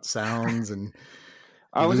talking about sounds and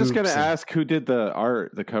I was just going to ask who did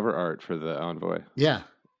the cover art for the Envoy. Yeah.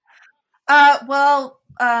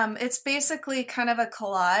 It's basically kind of a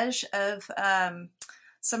collage of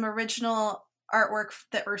some original artwork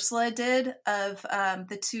that Ursula did of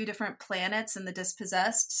the two different planets and the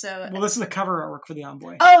dispossessed. So, well, this is the cover artwork for the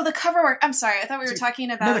Envoy. Oh, the cover work. I'm sorry. I thought we were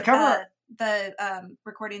talking about the cover the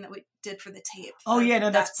recording that we did for the tape. Oh yeah,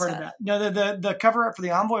 no, that's part of that. No, the cover art for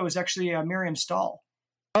the Envoy was actually Miriam Stahl.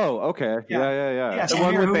 Oh, okay. Yeah. So the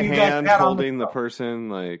one with the hand holding the person,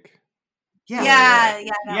 like. Yeah,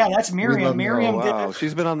 that's Miriam. Miriam, wow,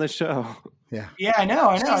 she's been on this show. Yeah, I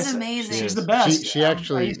know. She's amazing. She's the best. She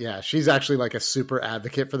actually, she's actually like a super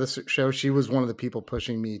advocate for this show. She was one of the people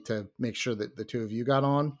pushing me to make sure that the two of you got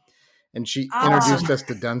on, and she introduced us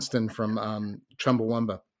to Dunstan from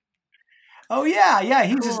Chumbawamba. Oh yeah,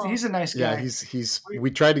 he's a nice guy. Yeah, he's.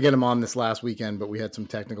 We tried to get him on this last weekend, but we had some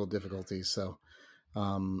technical difficulties. So,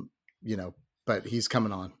 but he's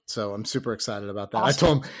coming on, so I'm super excited about that. Awesome. I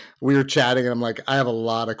told him, we were chatting, and I'm like, I have a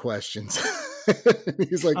lot of questions.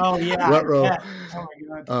 He's like, oh yeah, ruh-roh. Yeah. Oh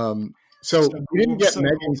my god. So we didn't get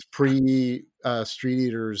Megan's pre Street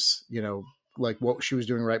Eaters, like what she was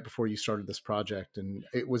doing right before you started this project, and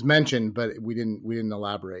it was mentioned, but we didn't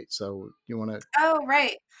elaborate. So you want to? Oh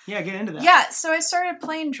right. Yeah, get into that. Yeah, so I started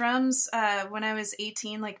playing drums when I was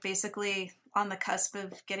 18, like basically on the cusp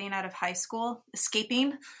of getting out of high school,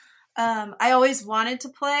 escaping. I always wanted to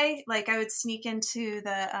play. Like I would sneak into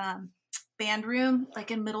the band room, like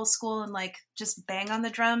in middle school, and like just bang on the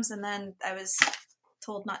drums, and then I was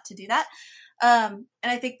told not to do that. And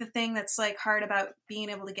I think the thing that's like hard about being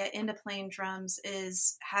able to get into playing drums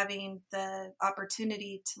is having the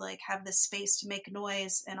opportunity to like have the space to make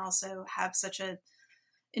noise and also have such a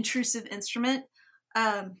intrusive instrument.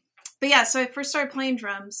 But yeah, so I first started playing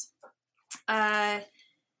drums.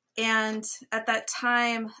 And at that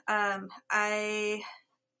time, I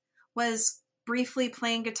was briefly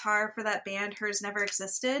playing guitar for that band, Hers Never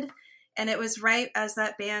Existed. And it was right as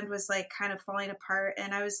that band was like kind of falling apart.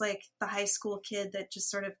 And I was like the high school kid that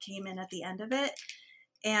just sort of came in at the end of it.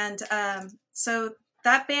 And so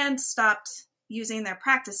that band stopped using their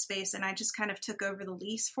practice space, and I just kind of took over the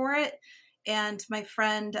lease for it. And my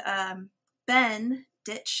friend Ben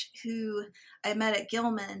Ditch, who I met at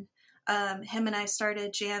Gilman, him and I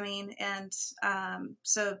started jamming, and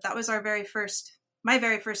so that was my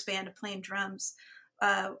very first band of playing drums,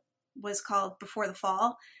 was called Before the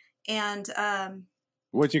Fall. And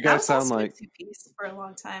what'd you guys sound like? Two-piece for a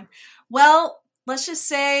long time. Well, let's just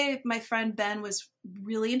say my friend Ben was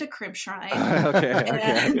really into Crimpshrine. Okay.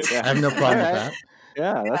 I have no problem with that.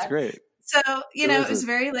 Yeah, that's great. So it was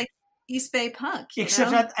very like East Bay punk.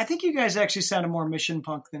 Except I think you guys actually sounded more Mission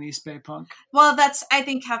punk than East Bay punk. Well, that's, I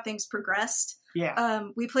think, how things progressed. Yeah.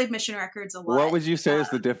 We played Mission records a lot. What would you say is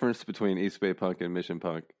the difference between East Bay punk and Mission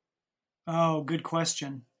punk? Oh, good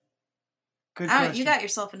question. You got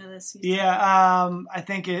yourself into this. Yeah. I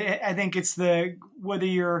think it's whether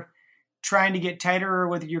you're trying to get tighter or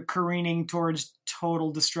whether you're careening towards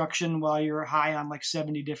total destruction while you're high on like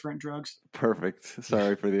 70 different drugs. Perfect.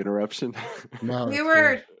 Sorry for the interruption. No, we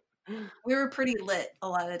were pretty lit a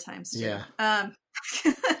lot of the times too. Yeah.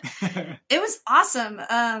 It was awesome.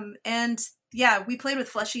 And yeah, we played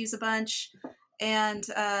with Fleshies a bunch, and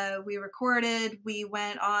we recorded. We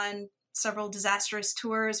went on several disastrous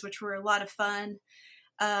tours, which were a lot of fun.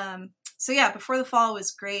 So yeah, Before the Fall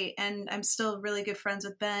was great, and I'm still really good friends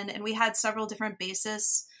with Ben, and we had several different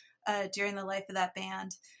bassists during the life of that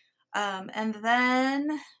band. And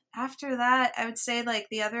then after that, I would say like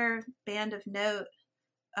the other band of note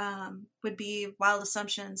would be Wild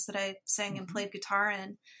Assumptions, that I sang and played guitar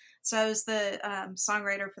in. So I was the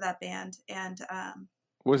songwriter for that band. And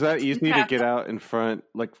was that easy to get out in front,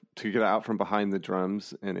 like to get out from behind the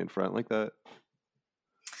drums and in front like that?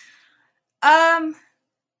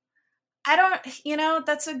 I don't,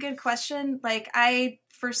 that's a good question. Like I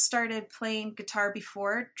first started playing guitar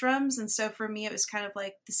before drums. And so for me, it was kind of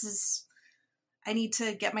like, I need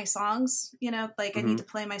to get my songs, like I need to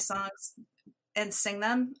play my songs and sing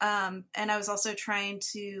them. And I was also trying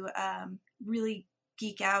to really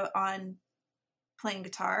geek out on playing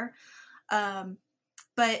guitar.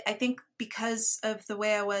 But I think because of the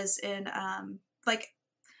way I was in, like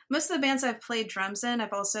most of the bands I've played drums in,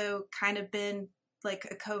 I've also kind of been like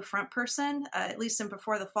a co-front person, at least in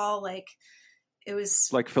Before the Fall. Like it was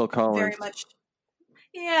like Phil Collins. Very much.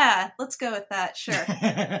 Yeah, let's go with that. Sure.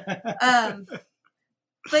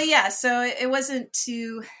 But yeah, so it wasn't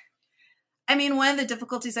too, one of the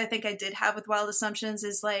difficulties I think I did have with Wild Assumptions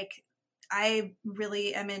is like, I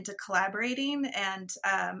really am into collaborating and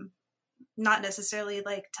not necessarily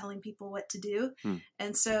like telling people what to do.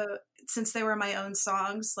 And so since they were my own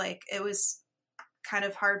songs, like it was kind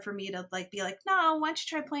of hard for me to like be like, no, why don't you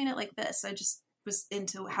try playing it like this? I just was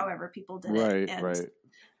into however people did it. And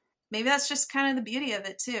maybe that's just kind of the beauty of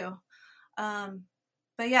it too.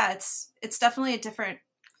 But yeah, it's definitely a different,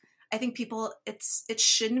 I think people, it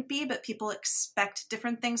shouldn't be, but people expect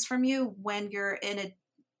different things from you when you're in a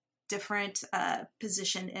different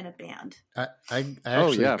position in a band. I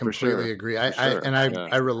actually completely agree.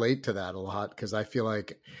 I relate to that a lot because I feel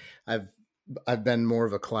like I've been more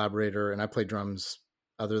of a collaborator, and I play drums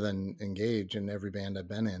other than Engage in every band I've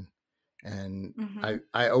been in. And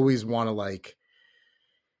I always want to like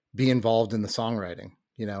be involved in the songwriting.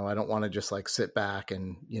 You know, I don't want to just like sit back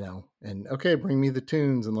and, you know, and okay, bring me the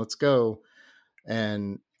tunes and let's go.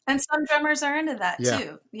 And some drummers are into that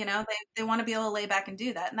too. You know, they want to be able to lay back and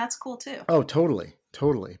do that. And that's cool too. Oh, totally.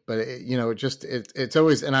 But it, you know, it's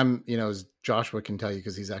always, and I'm, you know, as Joshua can tell you,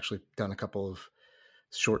 cause he's actually done a couple of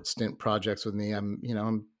short stint projects with me.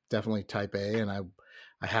 I'm definitely type A, and I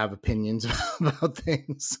have opinions about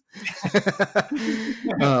things.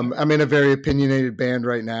 I'm in a very opinionated band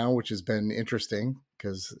right now, which has been interesting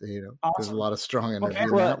because, you know, there's a lot of strong energy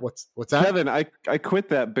in that. What's that? Kevin, I quit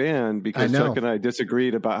that band because Chuck and I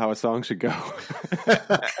disagreed about how a song should go.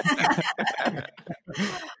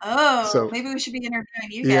 So maybe we should be interviewing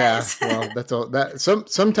you guys. Yeah, well, that's all.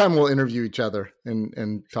 Sometime we'll interview each other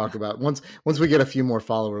and talk about once we get a few more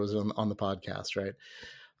followers on the podcast, right?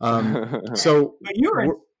 So but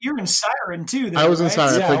you're in Siren too. Though, I was in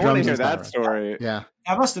Siren. Yeah, I played I drums hear in that Siren. story. Yeah,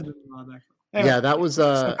 that must have been a while back. Anyway, yeah, that was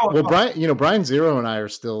well, Brian Zero and I are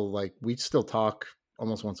still like we still talk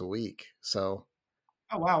almost once a week. So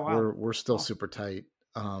wow. We're still super tight.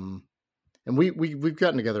 And we've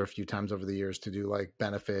gotten together a few times over the years to do like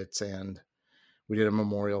benefits, and we did a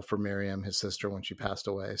memorial for Miriam, his sister, when she passed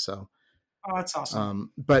away. So that's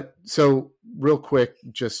awesome. But so real quick,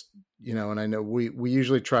 just, you know, and I know we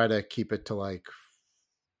usually try to keep it to like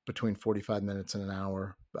between 45 minutes and an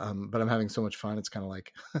hour. But I'm having so much fun. It's kind of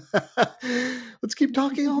like, let's keep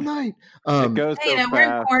talking all night. It goes so fast. We're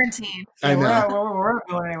in quarantine. I know. We're not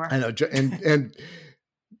going anywhere. I know.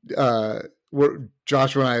 And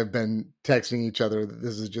Joshua and I have been texting each other that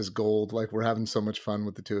this is just gold. Like we're having so much fun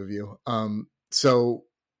with the two of you. So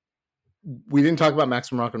we didn't talk about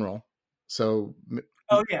Maximum Rock and Roll. So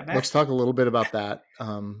let's talk a little bit about that.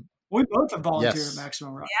 We both have volunteered at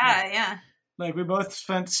Maximum Rock. Yeah. Like we both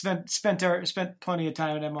spent plenty of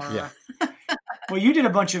time at MRR. Yeah. Well, you did a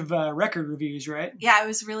bunch of record reviews, right? Yeah, I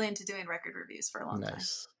was really into doing record reviews for a long time.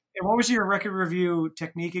 And what was your record review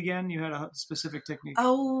technique again? You had a specific technique.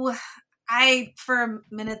 Oh, for a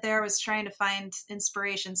minute there was trying to find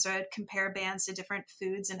inspiration, so I'd compare bands to different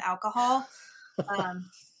foods and alcohol.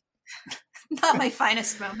 Not my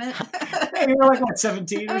finest moment. You were like, what,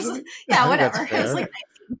 17 or something? Yeah, whatever. I was like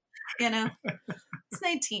 19, you know. It's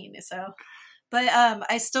 19, so. But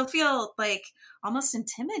I still feel like almost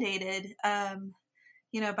intimidated,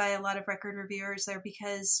 you know, by a lot of record reviewers there,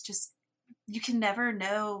 because just you can never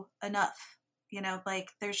know enough. You know, like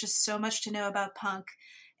there's just so much to know about punk,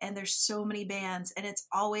 and there's so many bands, and it's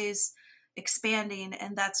always expanding,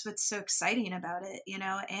 and that's what's so exciting about it, you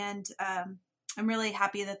know. And I'm really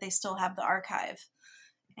happy that they still have the archive,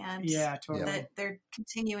 and that they're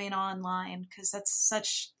continuing online, because that's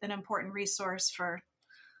such an important resource for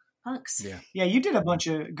punks. Yeah, you did a bunch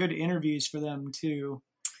of good interviews for them too.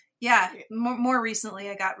 Yeah, more recently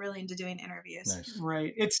I got really into doing interviews. Nice.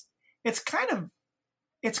 Right. It's kind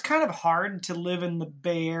of hard to live in the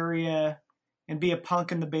Bay Area and be a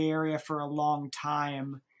punk in the Bay Area for a long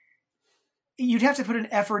time. You'd have to put an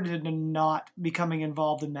effort into not becoming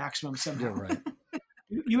involved in Maximum somehow. You're right.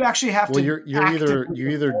 You actually have to. You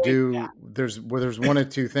either do. There's one of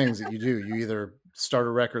two things that you do. You either start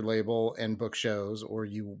a record label and book shows, or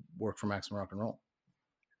you work for Maximum Rock and Roll.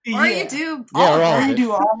 Or you do all of it. You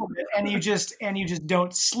do all of it, and you just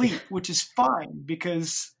don't sleep, which is fine,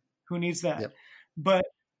 because who needs that? Yep. But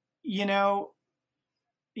you know,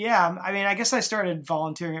 yeah. I mean, I guess I started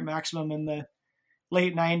volunteering at Maximum in the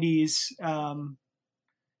late 90s,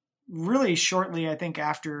 really shortly, I think,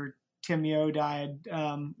 after Tim Yo died.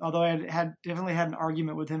 Although I had definitely had an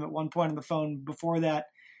argument with him at one point on the phone before that,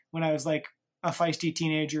 when I was like a feisty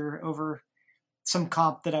teenager over some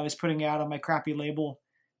comp that I was putting out on my crappy label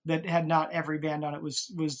that had not every band on it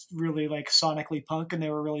was really like sonically punk, and they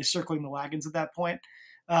were really circling the wagons at that point.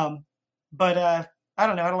 But I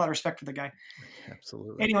don't know. I had a lot of respect for the guy.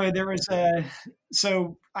 Absolutely. Anyway, there was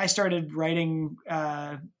so I started writing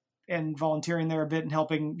and volunteering there a bit and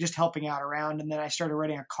helping out around. And then I started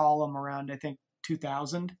writing a column around, I think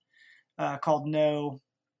 2000, called No.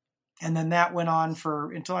 And then that went on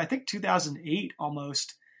until I think 2008,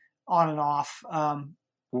 almost, on and off.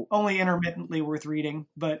 Only intermittently worth reading,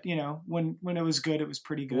 but when it was good, it was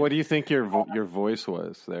pretty good. What do you think your voice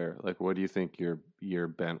was there? Like, what do you think your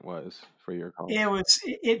bent was for your column?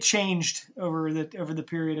 It changed over the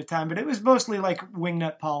period of time, but it was mostly like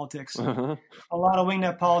wingnut politics, a lot of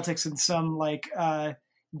wingnut politics, and some like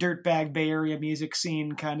dirtbag Bay Area music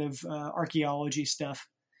scene kind of archaeology stuff.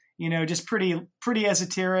 Just pretty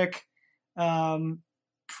esoteric,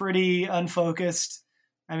 pretty unfocused.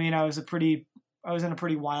 I mean, I was in a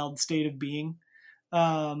pretty wild state of being.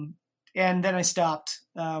 And then I stopped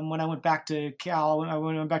when I went back to Cal. When I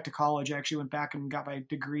went back to college, I actually went back and got my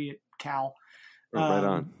degree at Cal. Right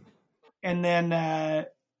on. And then a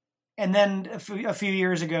few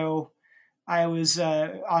years ago, I was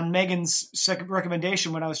on Megan's second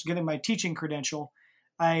recommendation when I was getting my teaching credential.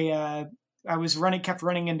 I kept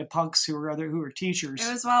running into punks who were teachers.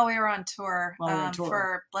 It was while we were on tour,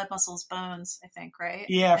 for Blood Muscles Bones, I think, right?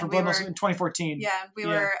 Yeah, for Blood Muscles in 2014. Yeah,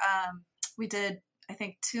 we did, I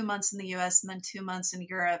think, 2 months in the US and then 2 months in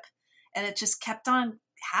Europe. And it just kept on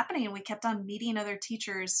happening. And we kept on meeting other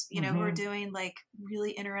teachers, who were doing like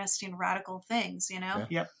really interesting, radical things,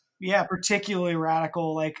 Yep. Yeah, particularly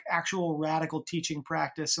radical, like actual radical teaching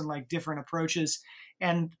practice and like different approaches.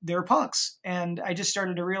 And they're punks. And I just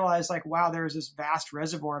started to realize like, wow, there's this vast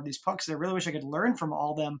reservoir of these punks. I really wish I could learn from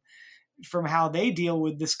all them, from how they deal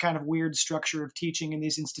with this kind of weird structure of teaching in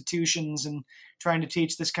these institutions and trying to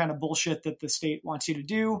teach this kind of bullshit that the state wants you to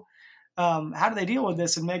do. How do they deal with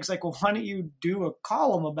this? And Meg's like, well, why don't you do a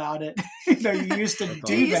column about it? You used to do that.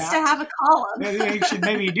 You used to have a column. You should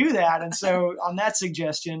maybe do that. And so on that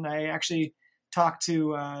suggestion, I actually talked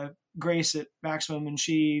to Grace at Maximum, and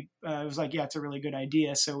she was like, yeah, it's a really good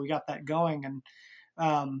idea. So we got that going, and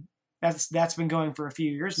that's been going for a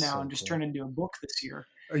few years now, and just turned into a book this year.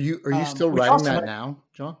 Are you still writing that now,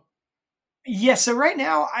 John? Yeah. So right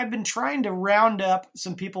now I've been trying to round up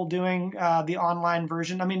some people doing the online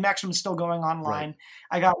version. I mean, Maximum's still going online. Right.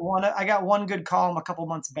 I got one good column a couple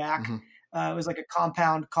months back. It was like a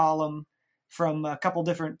compound column from a couple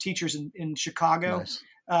different teachers in Chicago. Nice.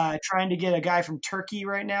 Trying to get a guy from Turkey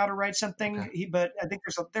right now to write something. Okay. But I think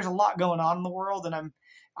there's a lot going on in the world, and I'm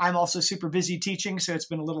also super busy teaching, so it's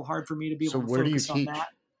been a little hard for me to be able to focus on that.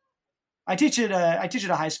 I teach at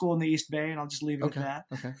a high school in the East Bay, and I'll just leave it at that.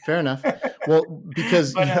 Okay, fair enough. Well,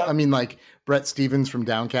 because I mean, like Brett Stevens from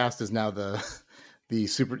Downcast is now the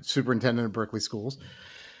superintendent of Berkeley schools,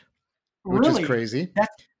 which is crazy.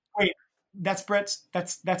 That's Brett's.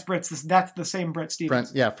 That's the same Brett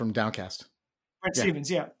Stevens. From Downcast. Brett Stevens,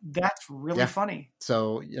 that's really funny.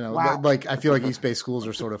 So like I feel like East Bay schools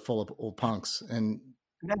are sort of full of old punks, and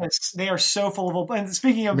they are so full of old. And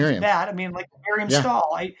speaking of Miriam. That, I mean, like Miriam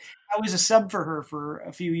Stahl, I was a sub for her for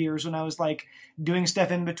a few years when I was like doing stuff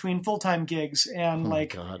in between full-time gigs, and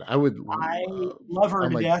God, I love her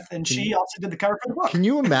to death, and she also did the cover for the book. Can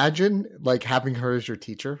you imagine like having her as your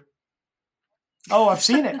teacher? Oh, I've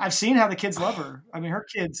seen it. I've seen how the kids love her. I mean, her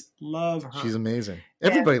kids love her. She's amazing.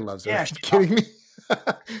 Everybody loves her. Yeah, are you kidding me?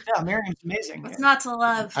 Yeah, Miriam's amazing. What's not to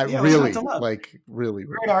love? Really.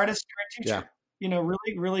 Great artist, great teacher. Yeah.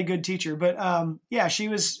 Really, really good teacher. But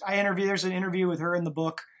there's an interview with her in the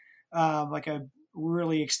book, like a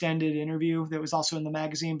really extended interview that was also in the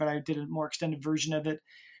magazine, but I did a more extended version of it.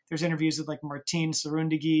 There's interviews with like Martine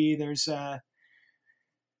Sarundagi. There's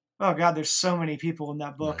oh God, there's so many people in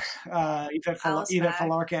that book. Nice. Yvette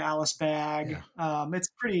Falarka, Alice Bagg. Yeah. It's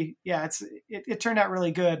pretty, it turned out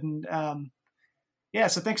really good. And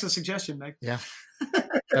so thanks for the suggestion, Meg. Yeah.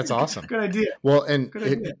 That's awesome. Good idea. Well, and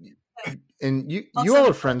you all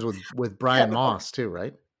are friends with Brian Moss too,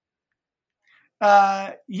 right? We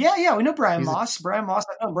know Brian Moss. Brian Moss,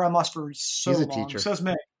 I've known Brian Moss for so long. He's a teacher. So is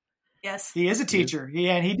Meg. Yes. He is a teacher. He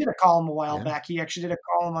did a column a while back. He actually did a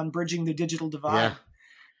column on bridging the digital divide. Yeah.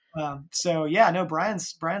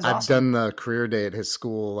 Brian's awesome. I've done the career day at his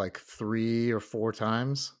school like 3 or 4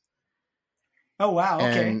 times. Oh, wow.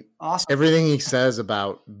 Okay. And awesome. Everything he says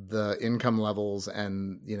about the income levels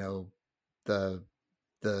and,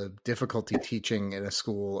 the difficulty teaching in a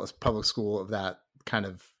public school of that kind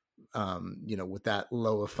of, with that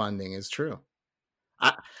low of funding is true.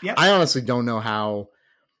 I honestly don't know how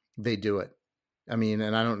they do it. I mean,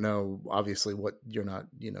 and I don't know, obviously, what you're not,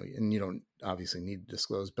 and you don't obviously need to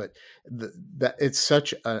disclose, but that it's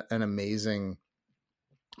such an amazing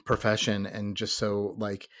profession, and just so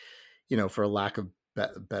like, for a lack of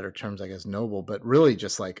better terms, I guess, noble, but really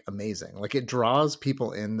just like amazing. Like it draws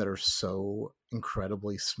people in that are so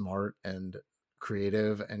incredibly smart and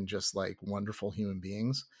creative and just like wonderful human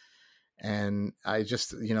beings. And I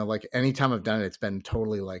just, like anytime I've done it, it's been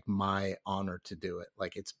totally like my honor to do it.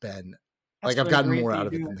 Like it's been like I've gotten more out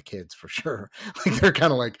of it than the kids for sure. Like they're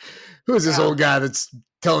kind of like, who is this old guy that's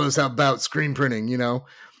telling us about screen printing,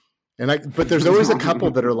 but there's always a couple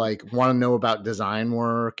that are like, want to know about design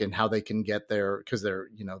work and how they can get their, because they're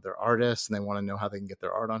artists and they want to know how they can get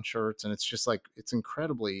their art on shirts. And it's just like, it's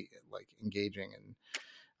incredibly like engaging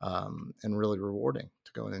and really rewarding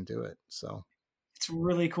to go in and do it. So it's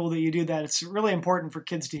really cool that you do that. It's really important for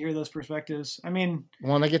kids to hear those perspectives. I mean,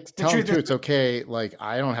 well, and I get to tell them too, it's okay. Like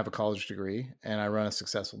I don't have a college degree and I run a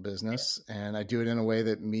successful business and I do it in a way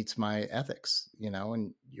that meets my ethics,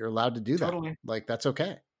 and you're allowed to do that. Totally. Like that's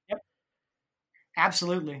okay. Yep.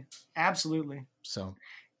 Absolutely. So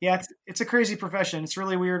yeah, it's a crazy profession. It's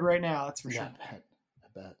really weird right now. That's for sure. I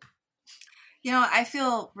bet. I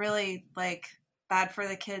feel really like bad for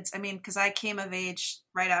the kids. I mean, because I came of age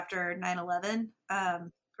right after 9/11,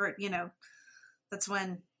 that's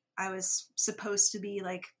when I was supposed to be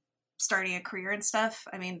like starting a career and stuff.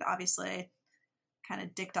 I mean, obviously I kind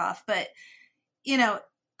of dicked off, but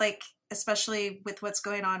like especially with what's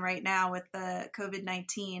going on right now with the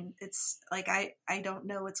COVID-19, it's like I don't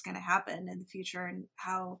know what's going to happen in the future and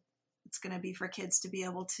how it's going to be for kids to be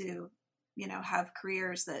able to have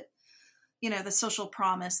careers that the social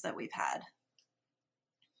promise that we've had.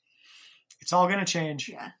 It's all going to change.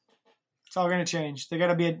 Yeah. It's all going to change.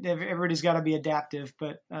 Everybody's got to be adaptive,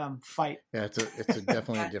 but fight. Yeah, it's a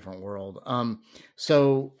definitely a different world.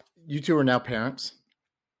 So you two are now parents.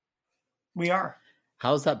 We are.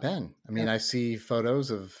 How's that been? I mean, I see photos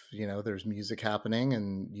of, there's music happening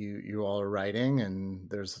and you all are writing and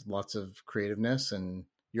there's lots of creativeness and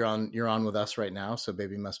you're on with us right now. So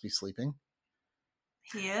baby must be sleeping.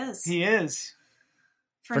 He is.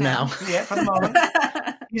 For now. Yeah, for the moment.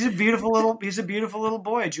 He's a beautiful little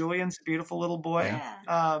boy. Julian's a beautiful little boy.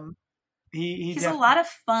 Yeah. He's a lot of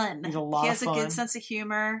fun. He's a lot of fun. He has a good sense of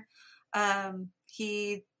humor.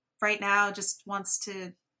 He right now just wants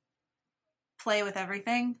to play with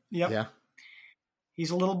everything. Yep. Yeah.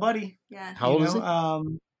 He's a little buddy. Yeah. How old is he?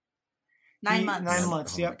 9 months. 9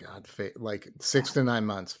 months. Oh yep. my God. Like 6 to 9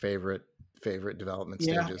 months. Favorite development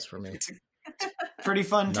stages for me. It's a pretty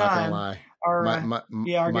fun time. Not gonna lie.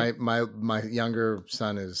 My younger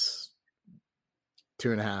son is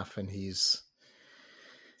 2.5 and he's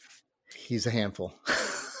a handful.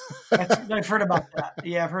 I've heard about that.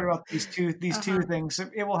 Yeah, I've heard about these two things.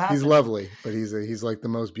 It will happen. He's lovely, but he's like the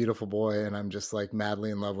most beautiful boy, and I'm just like madly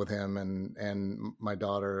in love with him. And my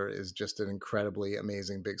daughter is just an incredibly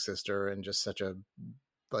amazing big sister, and just such a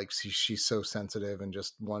she's so sensitive and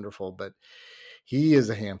just wonderful. But he is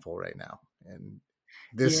a handful right now, and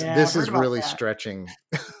this is really stretching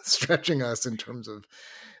us in terms of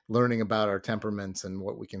learning about our temperaments and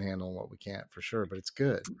what we can handle and what we can't, for sure. But it's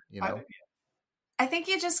good, I think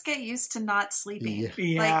you just get used to not sleeping.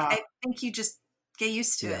 Yeah. Like, I think you just get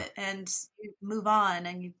used to it and you move on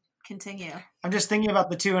and you continue. I'm just thinking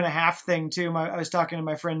about the 2.5 thing too. I was talking to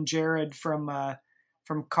my friend Jared from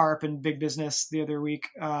Carp and Big Business the other week.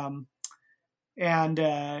 He has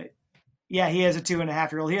a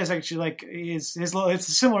 2.5-year-old. He has actually his little, it's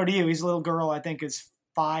similar to you. He's a little girl, I think is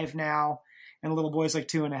 5 now, and a little boy's like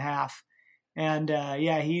 2.5. And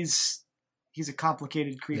he's a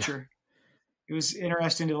complicated creature. Yeah. It was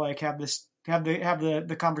interesting to have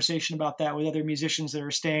the conversation about that with other musicians that are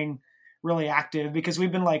staying really active, because we've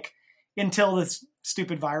been until this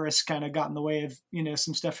stupid virus kind of got in the way of,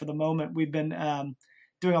 some stuff for the moment, we've been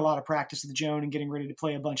doing a lot of practice with Joan and getting ready to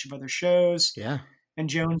play a bunch of other shows. Yeah. And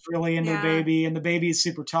Joan's really into the baby, and the baby is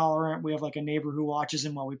super tolerant. We have a neighbor who watches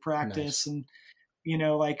him while we practice. Nice. And,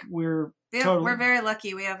 we're very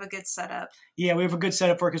lucky. We have a good setup. Yeah, we have a good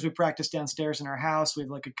setup for it because we practice downstairs in our house. We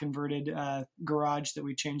have a converted garage that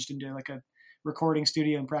we changed into a recording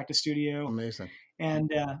studio and practice studio. Amazing.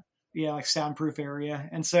 And soundproof area.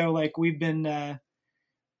 And so we've been,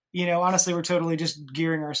 honestly, we're totally just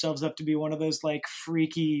gearing ourselves up to be one of those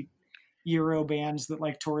freaky Euro bands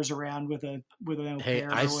that tours around with an au pair. Hey,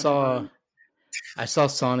 I saw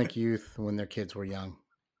Sonic Youth when their kids were young,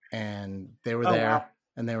 and they were there. Wow.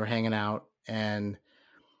 And they were hanging out, and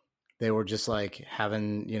they were just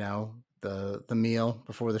having, the meal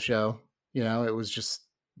before the show. It was just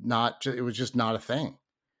not a thing.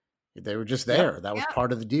 They were just there. That was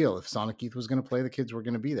part of the deal. If Sonic Youth was going to play, the kids were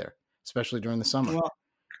going to be there, especially during the summer. Well,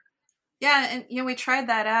 yeah. And, we tried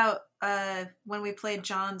that out when we played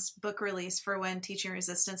John's book release for when Teaching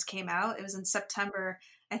Resistance came out. It was in September.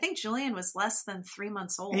 I think Julian was less than 3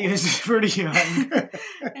 months old. He was pretty young.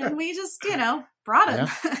 And we just, brought him.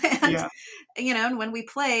 Yeah. And, and when we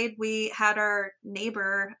played, we had our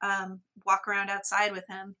neighbor walk around outside with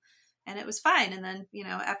him, and it was fine. And then,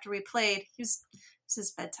 after we played, it was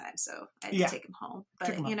his bedtime, so I had to take him home.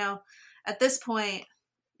 But, at this point,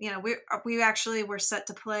 we actually were set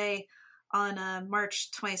to play on March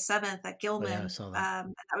 27th at Gilman. I saw that.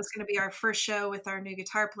 That was going to be our first show with our new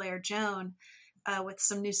guitar player, Joan, with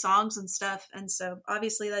some new songs and stuff. And so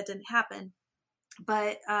obviously that didn't happen.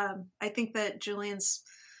 But I think that Julian's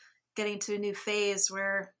getting to a new phase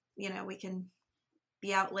where, we can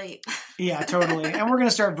be out late. Yeah, totally. And we're going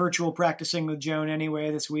to start virtual practicing with Joan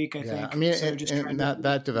anyway this week, I think. I mean, so and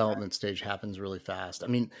that development stage happens really fast. I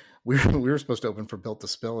mean, we were supposed to open for Built to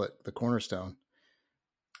Spill at the Cornerstone.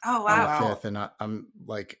 Oh, wow. On the 5th, and I'm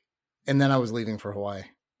like, and then I was leaving for Hawaii,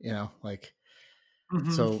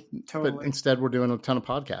 so, totally. But instead we're doing a ton of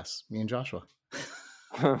podcasts, me and Joshua.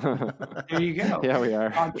 There you go. Yeah, we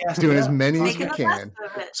are doing as many as we can.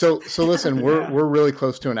 So listen, we're really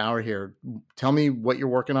close to an hour here. Tell me what you're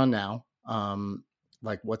working on now.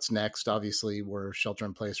 Like what's next? Obviously we're shelter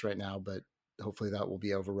in place right now, but hopefully that will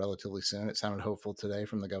be over relatively soon. It sounded hopeful today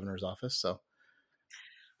from the governor's office. So.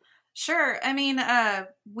 Sure. I mean,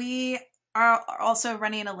 we are also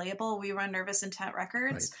running a label. We run Nervous Intent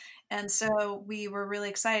Records. Right. And so we were really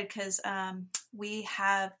excited because we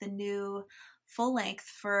have the new full length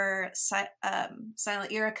for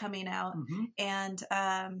Silent Era coming out. Mm-hmm. And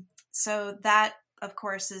so that, of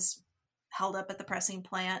course, is held up at the pressing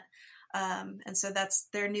plant. And so that's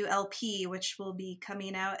their new LP, which will be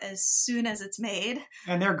coming out as soon as it's made.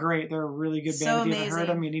 And they're great. They're a really good band. So if you amazing. haven't heard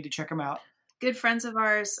them, you need to check them out. Good friends of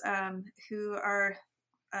ours who are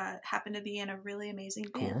happen to be in a really amazing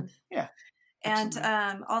band. Cool. Yeah. And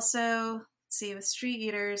also, let's see, with Street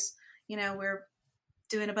Eaters, we're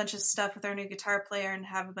doing a bunch of stuff with our new guitar player and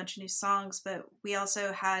have a bunch of new songs, but we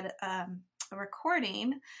also had a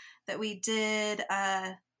recording that we did,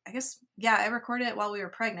 I recorded it while we were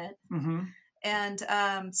pregnant. Mm-hmm. And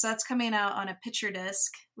so that's coming out on a picture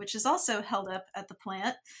disc, which is also held up at the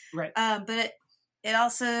plant. Right. But it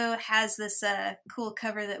also has this cool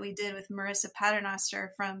cover that we did with Marissa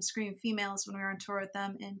Paternoster from Screaming Females when we were on tour with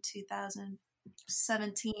them in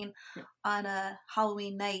 2017 on a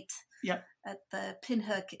Halloween night at the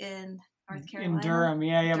Pinhook in North Carolina. In Durham,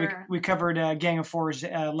 yeah. Durham. We covered Gang of Four's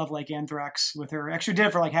Love Like Anthrax with her. Actually, we did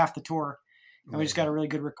it for like half the tour, and we just got a really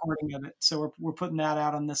good recording of it. So we're putting that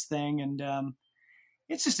out on this thing, and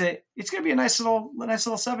it's going to be a nice little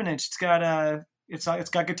 7-inch. It's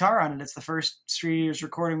got guitar on it. It's the first Street Eaters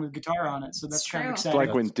recording with guitar on it. So that's kind of exciting. It's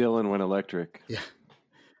like when Dylan went electric. Yeah.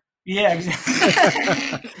 Yeah,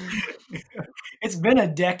 exactly. It's been a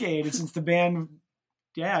decade since the band.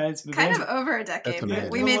 Yeah, it's been kind of over a decade.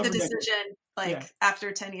 We made the decision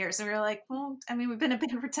after 10 years, and we were like, well, I mean, we've been a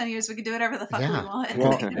band for 10 years. We can do whatever the fuck we want.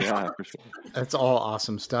 Well, for sure. That's all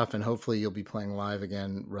awesome stuff, and hopefully you'll be playing live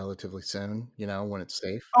again relatively soon. when it's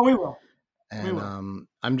safe. Oh, we will. And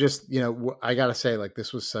I'm just, I got to say, like,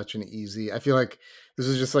 this was such an easy, I feel like this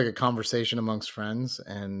was just like a conversation amongst friends,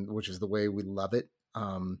 and which is the way we love it.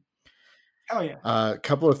 Hell yeah. A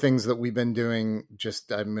couple of things that we've been doing,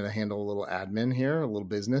 I'm going to handle a little admin here, a little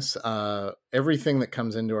business. Everything that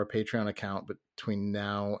comes into our Patreon account between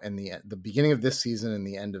now and the beginning of this season and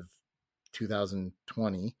the end of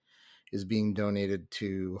 2020 is being donated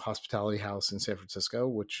to Hospitality House in San Francisco,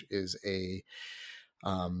 which is a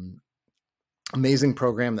amazing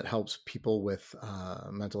program that helps people with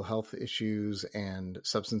mental health issues and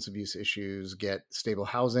substance abuse issues get stable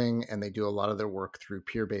housing. And they do a lot of their work through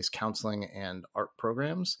peer-based counseling and art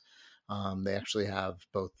programs. They actually have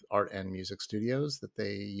both art and music studios that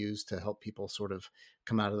they use to help people sort of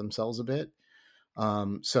come out of themselves a bit.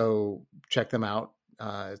 So check them out.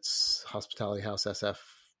 It's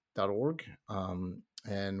hospitalityhousesf.org.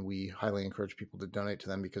 And we highly encourage people to donate to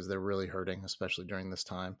them because they're really hurting, especially during this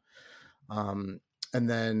time. And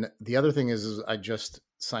then the other thing is I just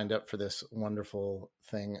signed up for this wonderful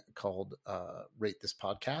thing called Rate This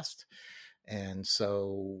Podcast. And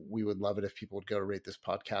so we would love it if people would go to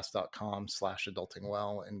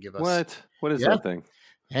ratethispodcast.com/adultingwell and give us. What is that thing?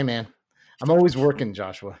 Hey, man, I'm always working,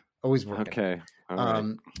 Joshua. Always working. Okay. All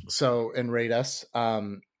right. So, and rate us.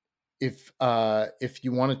 If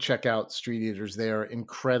you want to check out Street Eaters, they are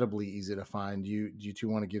incredibly easy to find. Do you two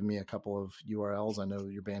want to give me a couple of URLs? I know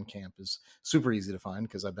your Bandcamp is super easy to find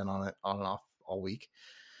because I've been on it on and off all week.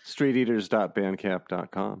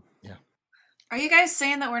 StreetEaters.bandcamp.com. Yeah. Are you guys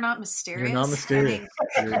saying that we're not mysterious? You're not mysterious.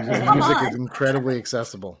 Your music is incredibly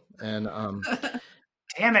accessible. And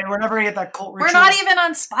Damn it, we're never going to get that cult ritual. We're not even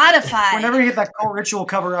on Spotify. We're never going to get that cult ritual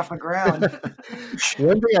cover off the ground.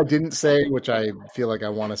 One thing I didn't say, which I feel like I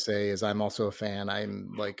want to say, is I'm also a fan.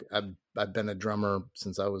 I've been a drummer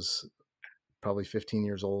since I was probably 15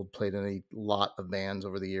 years old, played in a lot of bands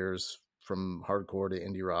over the years, from hardcore to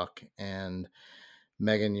indie rock. And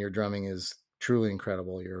Megan, your drumming is truly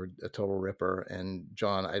incredible. You're a total ripper. And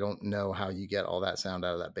John, I don't know how you get all that sound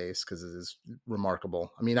out of that bass, because it is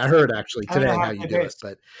remarkable. I mean, I heard actually today how you do it,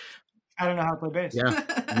 but I don't know how to play bass.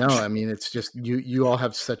 Yeah. No, I mean, it's just you all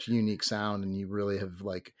have such a unique sound, and you really have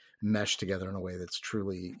like meshed together in a way that's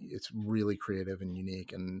it's really creative and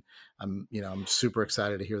unique. And I'm super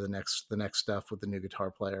excited to hear the next stuff with the new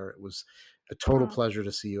guitar player. It was a total pleasure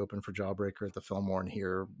to see you open for Jawbreaker at the Fillmore and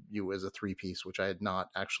hear you as a 3-piece, which I had not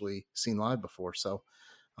actually seen live before. So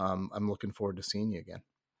I'm looking forward to seeing you again.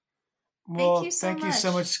 Well, thank you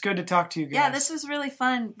so much. It's good to talk to you guys. Yeah, this was really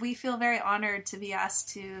fun. We feel very honored to be asked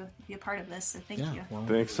to be a part of this. So thank you. Well,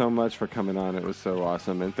 thanks so much for coming on. It was so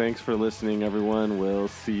awesome. And thanks for listening, everyone. We'll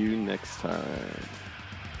see you next time.